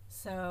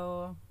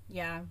 So,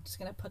 yeah, I'm just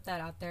going to put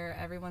that out there.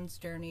 Everyone's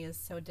journey is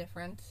so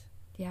different.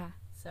 Yeah.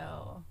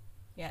 So,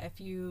 yeah, if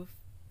you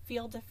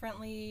feel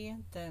differently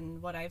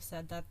than what I've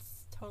said,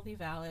 that's totally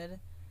valid.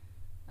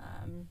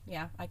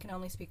 Yeah, I can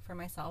only speak for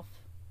myself.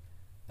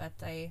 But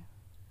I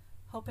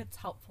hope it's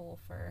helpful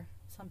for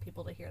some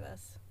people to hear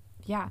this.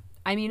 Yeah.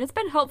 I mean, it's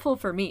been helpful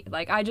for me.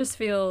 Like, I just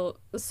feel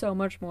so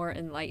much more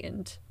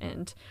enlightened,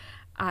 and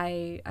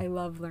I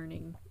love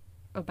learning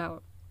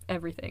about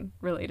everything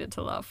related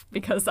to love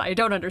because I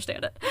don't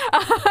understand it.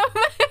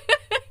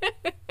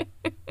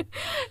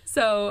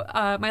 So,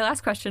 my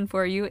last question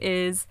for you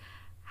is,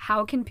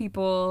 how can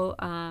people,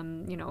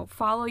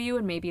 follow you,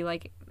 and maybe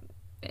like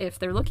if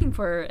they're looking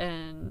for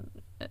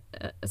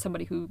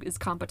somebody who is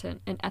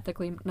competent in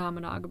ethical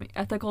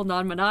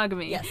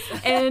non-monogamy, yes.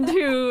 and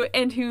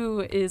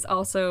who is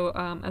also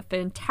a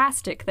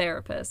fantastic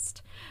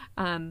therapist,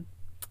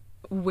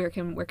 where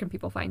can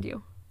people find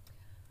you?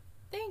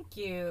 Thank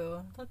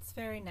you. That's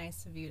very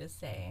nice of you to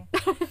say.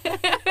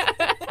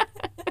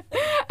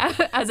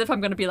 As if I'm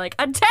going to be like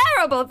a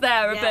terrible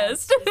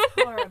therapist. Yes,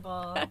 it's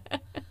horrible.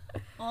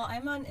 Well,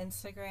 I'm on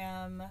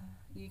Instagram.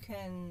 You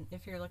can,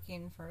 if you're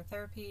looking for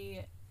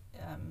therapy,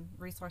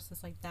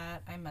 resources like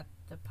that, I'm at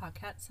the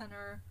Paquette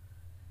Center.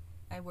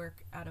 I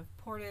work out of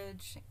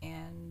Portage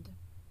and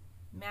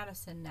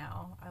Madison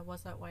now. I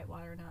was at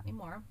Whitewater, not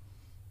anymore.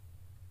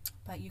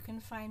 But you can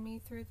find me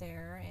through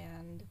there,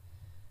 and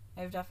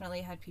I've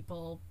definitely had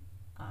people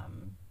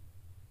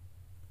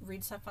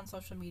read stuff on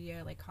social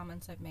media, like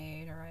comments I've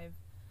made, or I've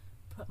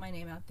put my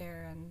name out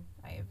there, and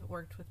I've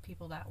worked with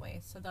people that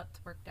way, so that's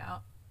worked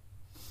out.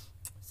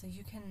 So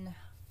you can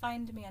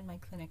find me on my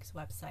clinic's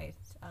website,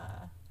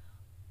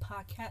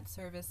 Paquette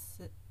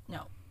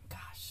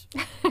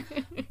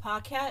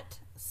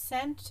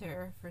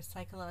Center for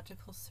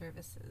Psychological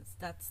Services.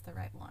 That's the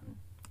right one.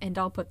 And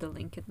I'll put the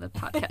link in the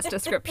podcast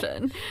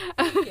description.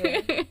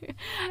 Thank you.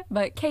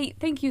 But Kate,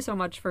 thank you so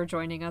much for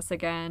joining us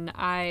again.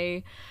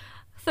 I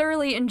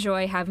thoroughly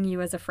enjoy having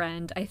you as a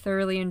friend. I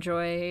thoroughly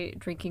enjoy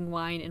drinking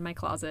wine in my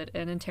closet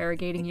and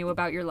interrogating you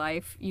about your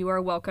life. You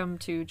are welcome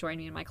to join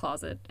me in my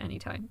closet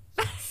anytime.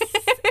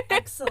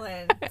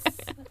 Excellent.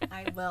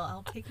 I will.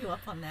 I'll take you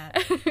up on that.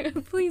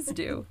 Please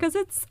do, because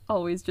it's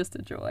always just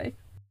a joy.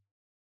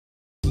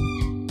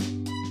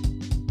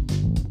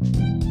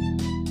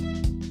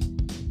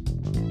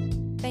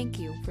 Thank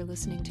you for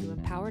listening to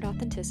Empowered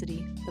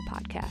Authenticity, the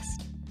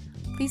podcast.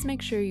 Please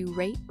make sure you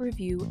rate,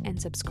 review, and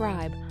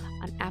subscribe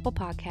on Apple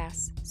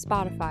Podcasts,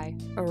 Spotify,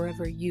 or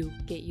wherever you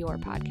get your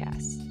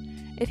podcasts.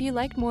 If you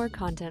like more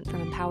content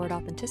from Empowered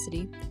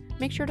Authenticity,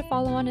 make sure to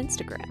follow on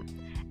Instagram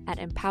at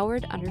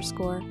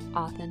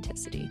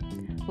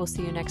empowered_authenticity. We'll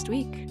see you next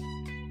week.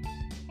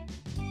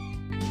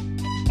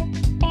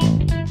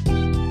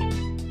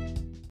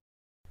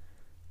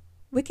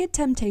 Wicked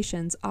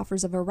Temptations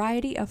offers a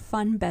variety of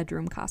fun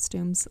bedroom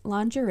costumes,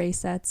 lingerie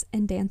sets,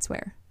 and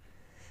dancewear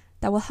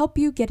that will help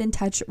you get in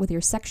touch with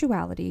your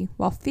sexuality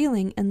while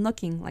feeling and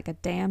looking like a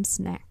damn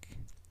snack.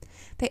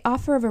 They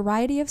offer a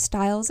variety of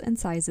styles and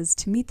sizes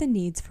to meet the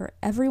needs for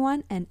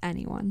everyone and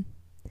anyone.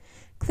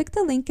 Click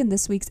the link in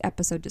this week's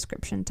episode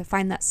description to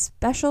find that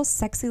special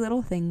sexy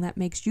little thing that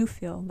makes you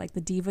feel like the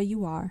diva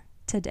you are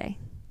today.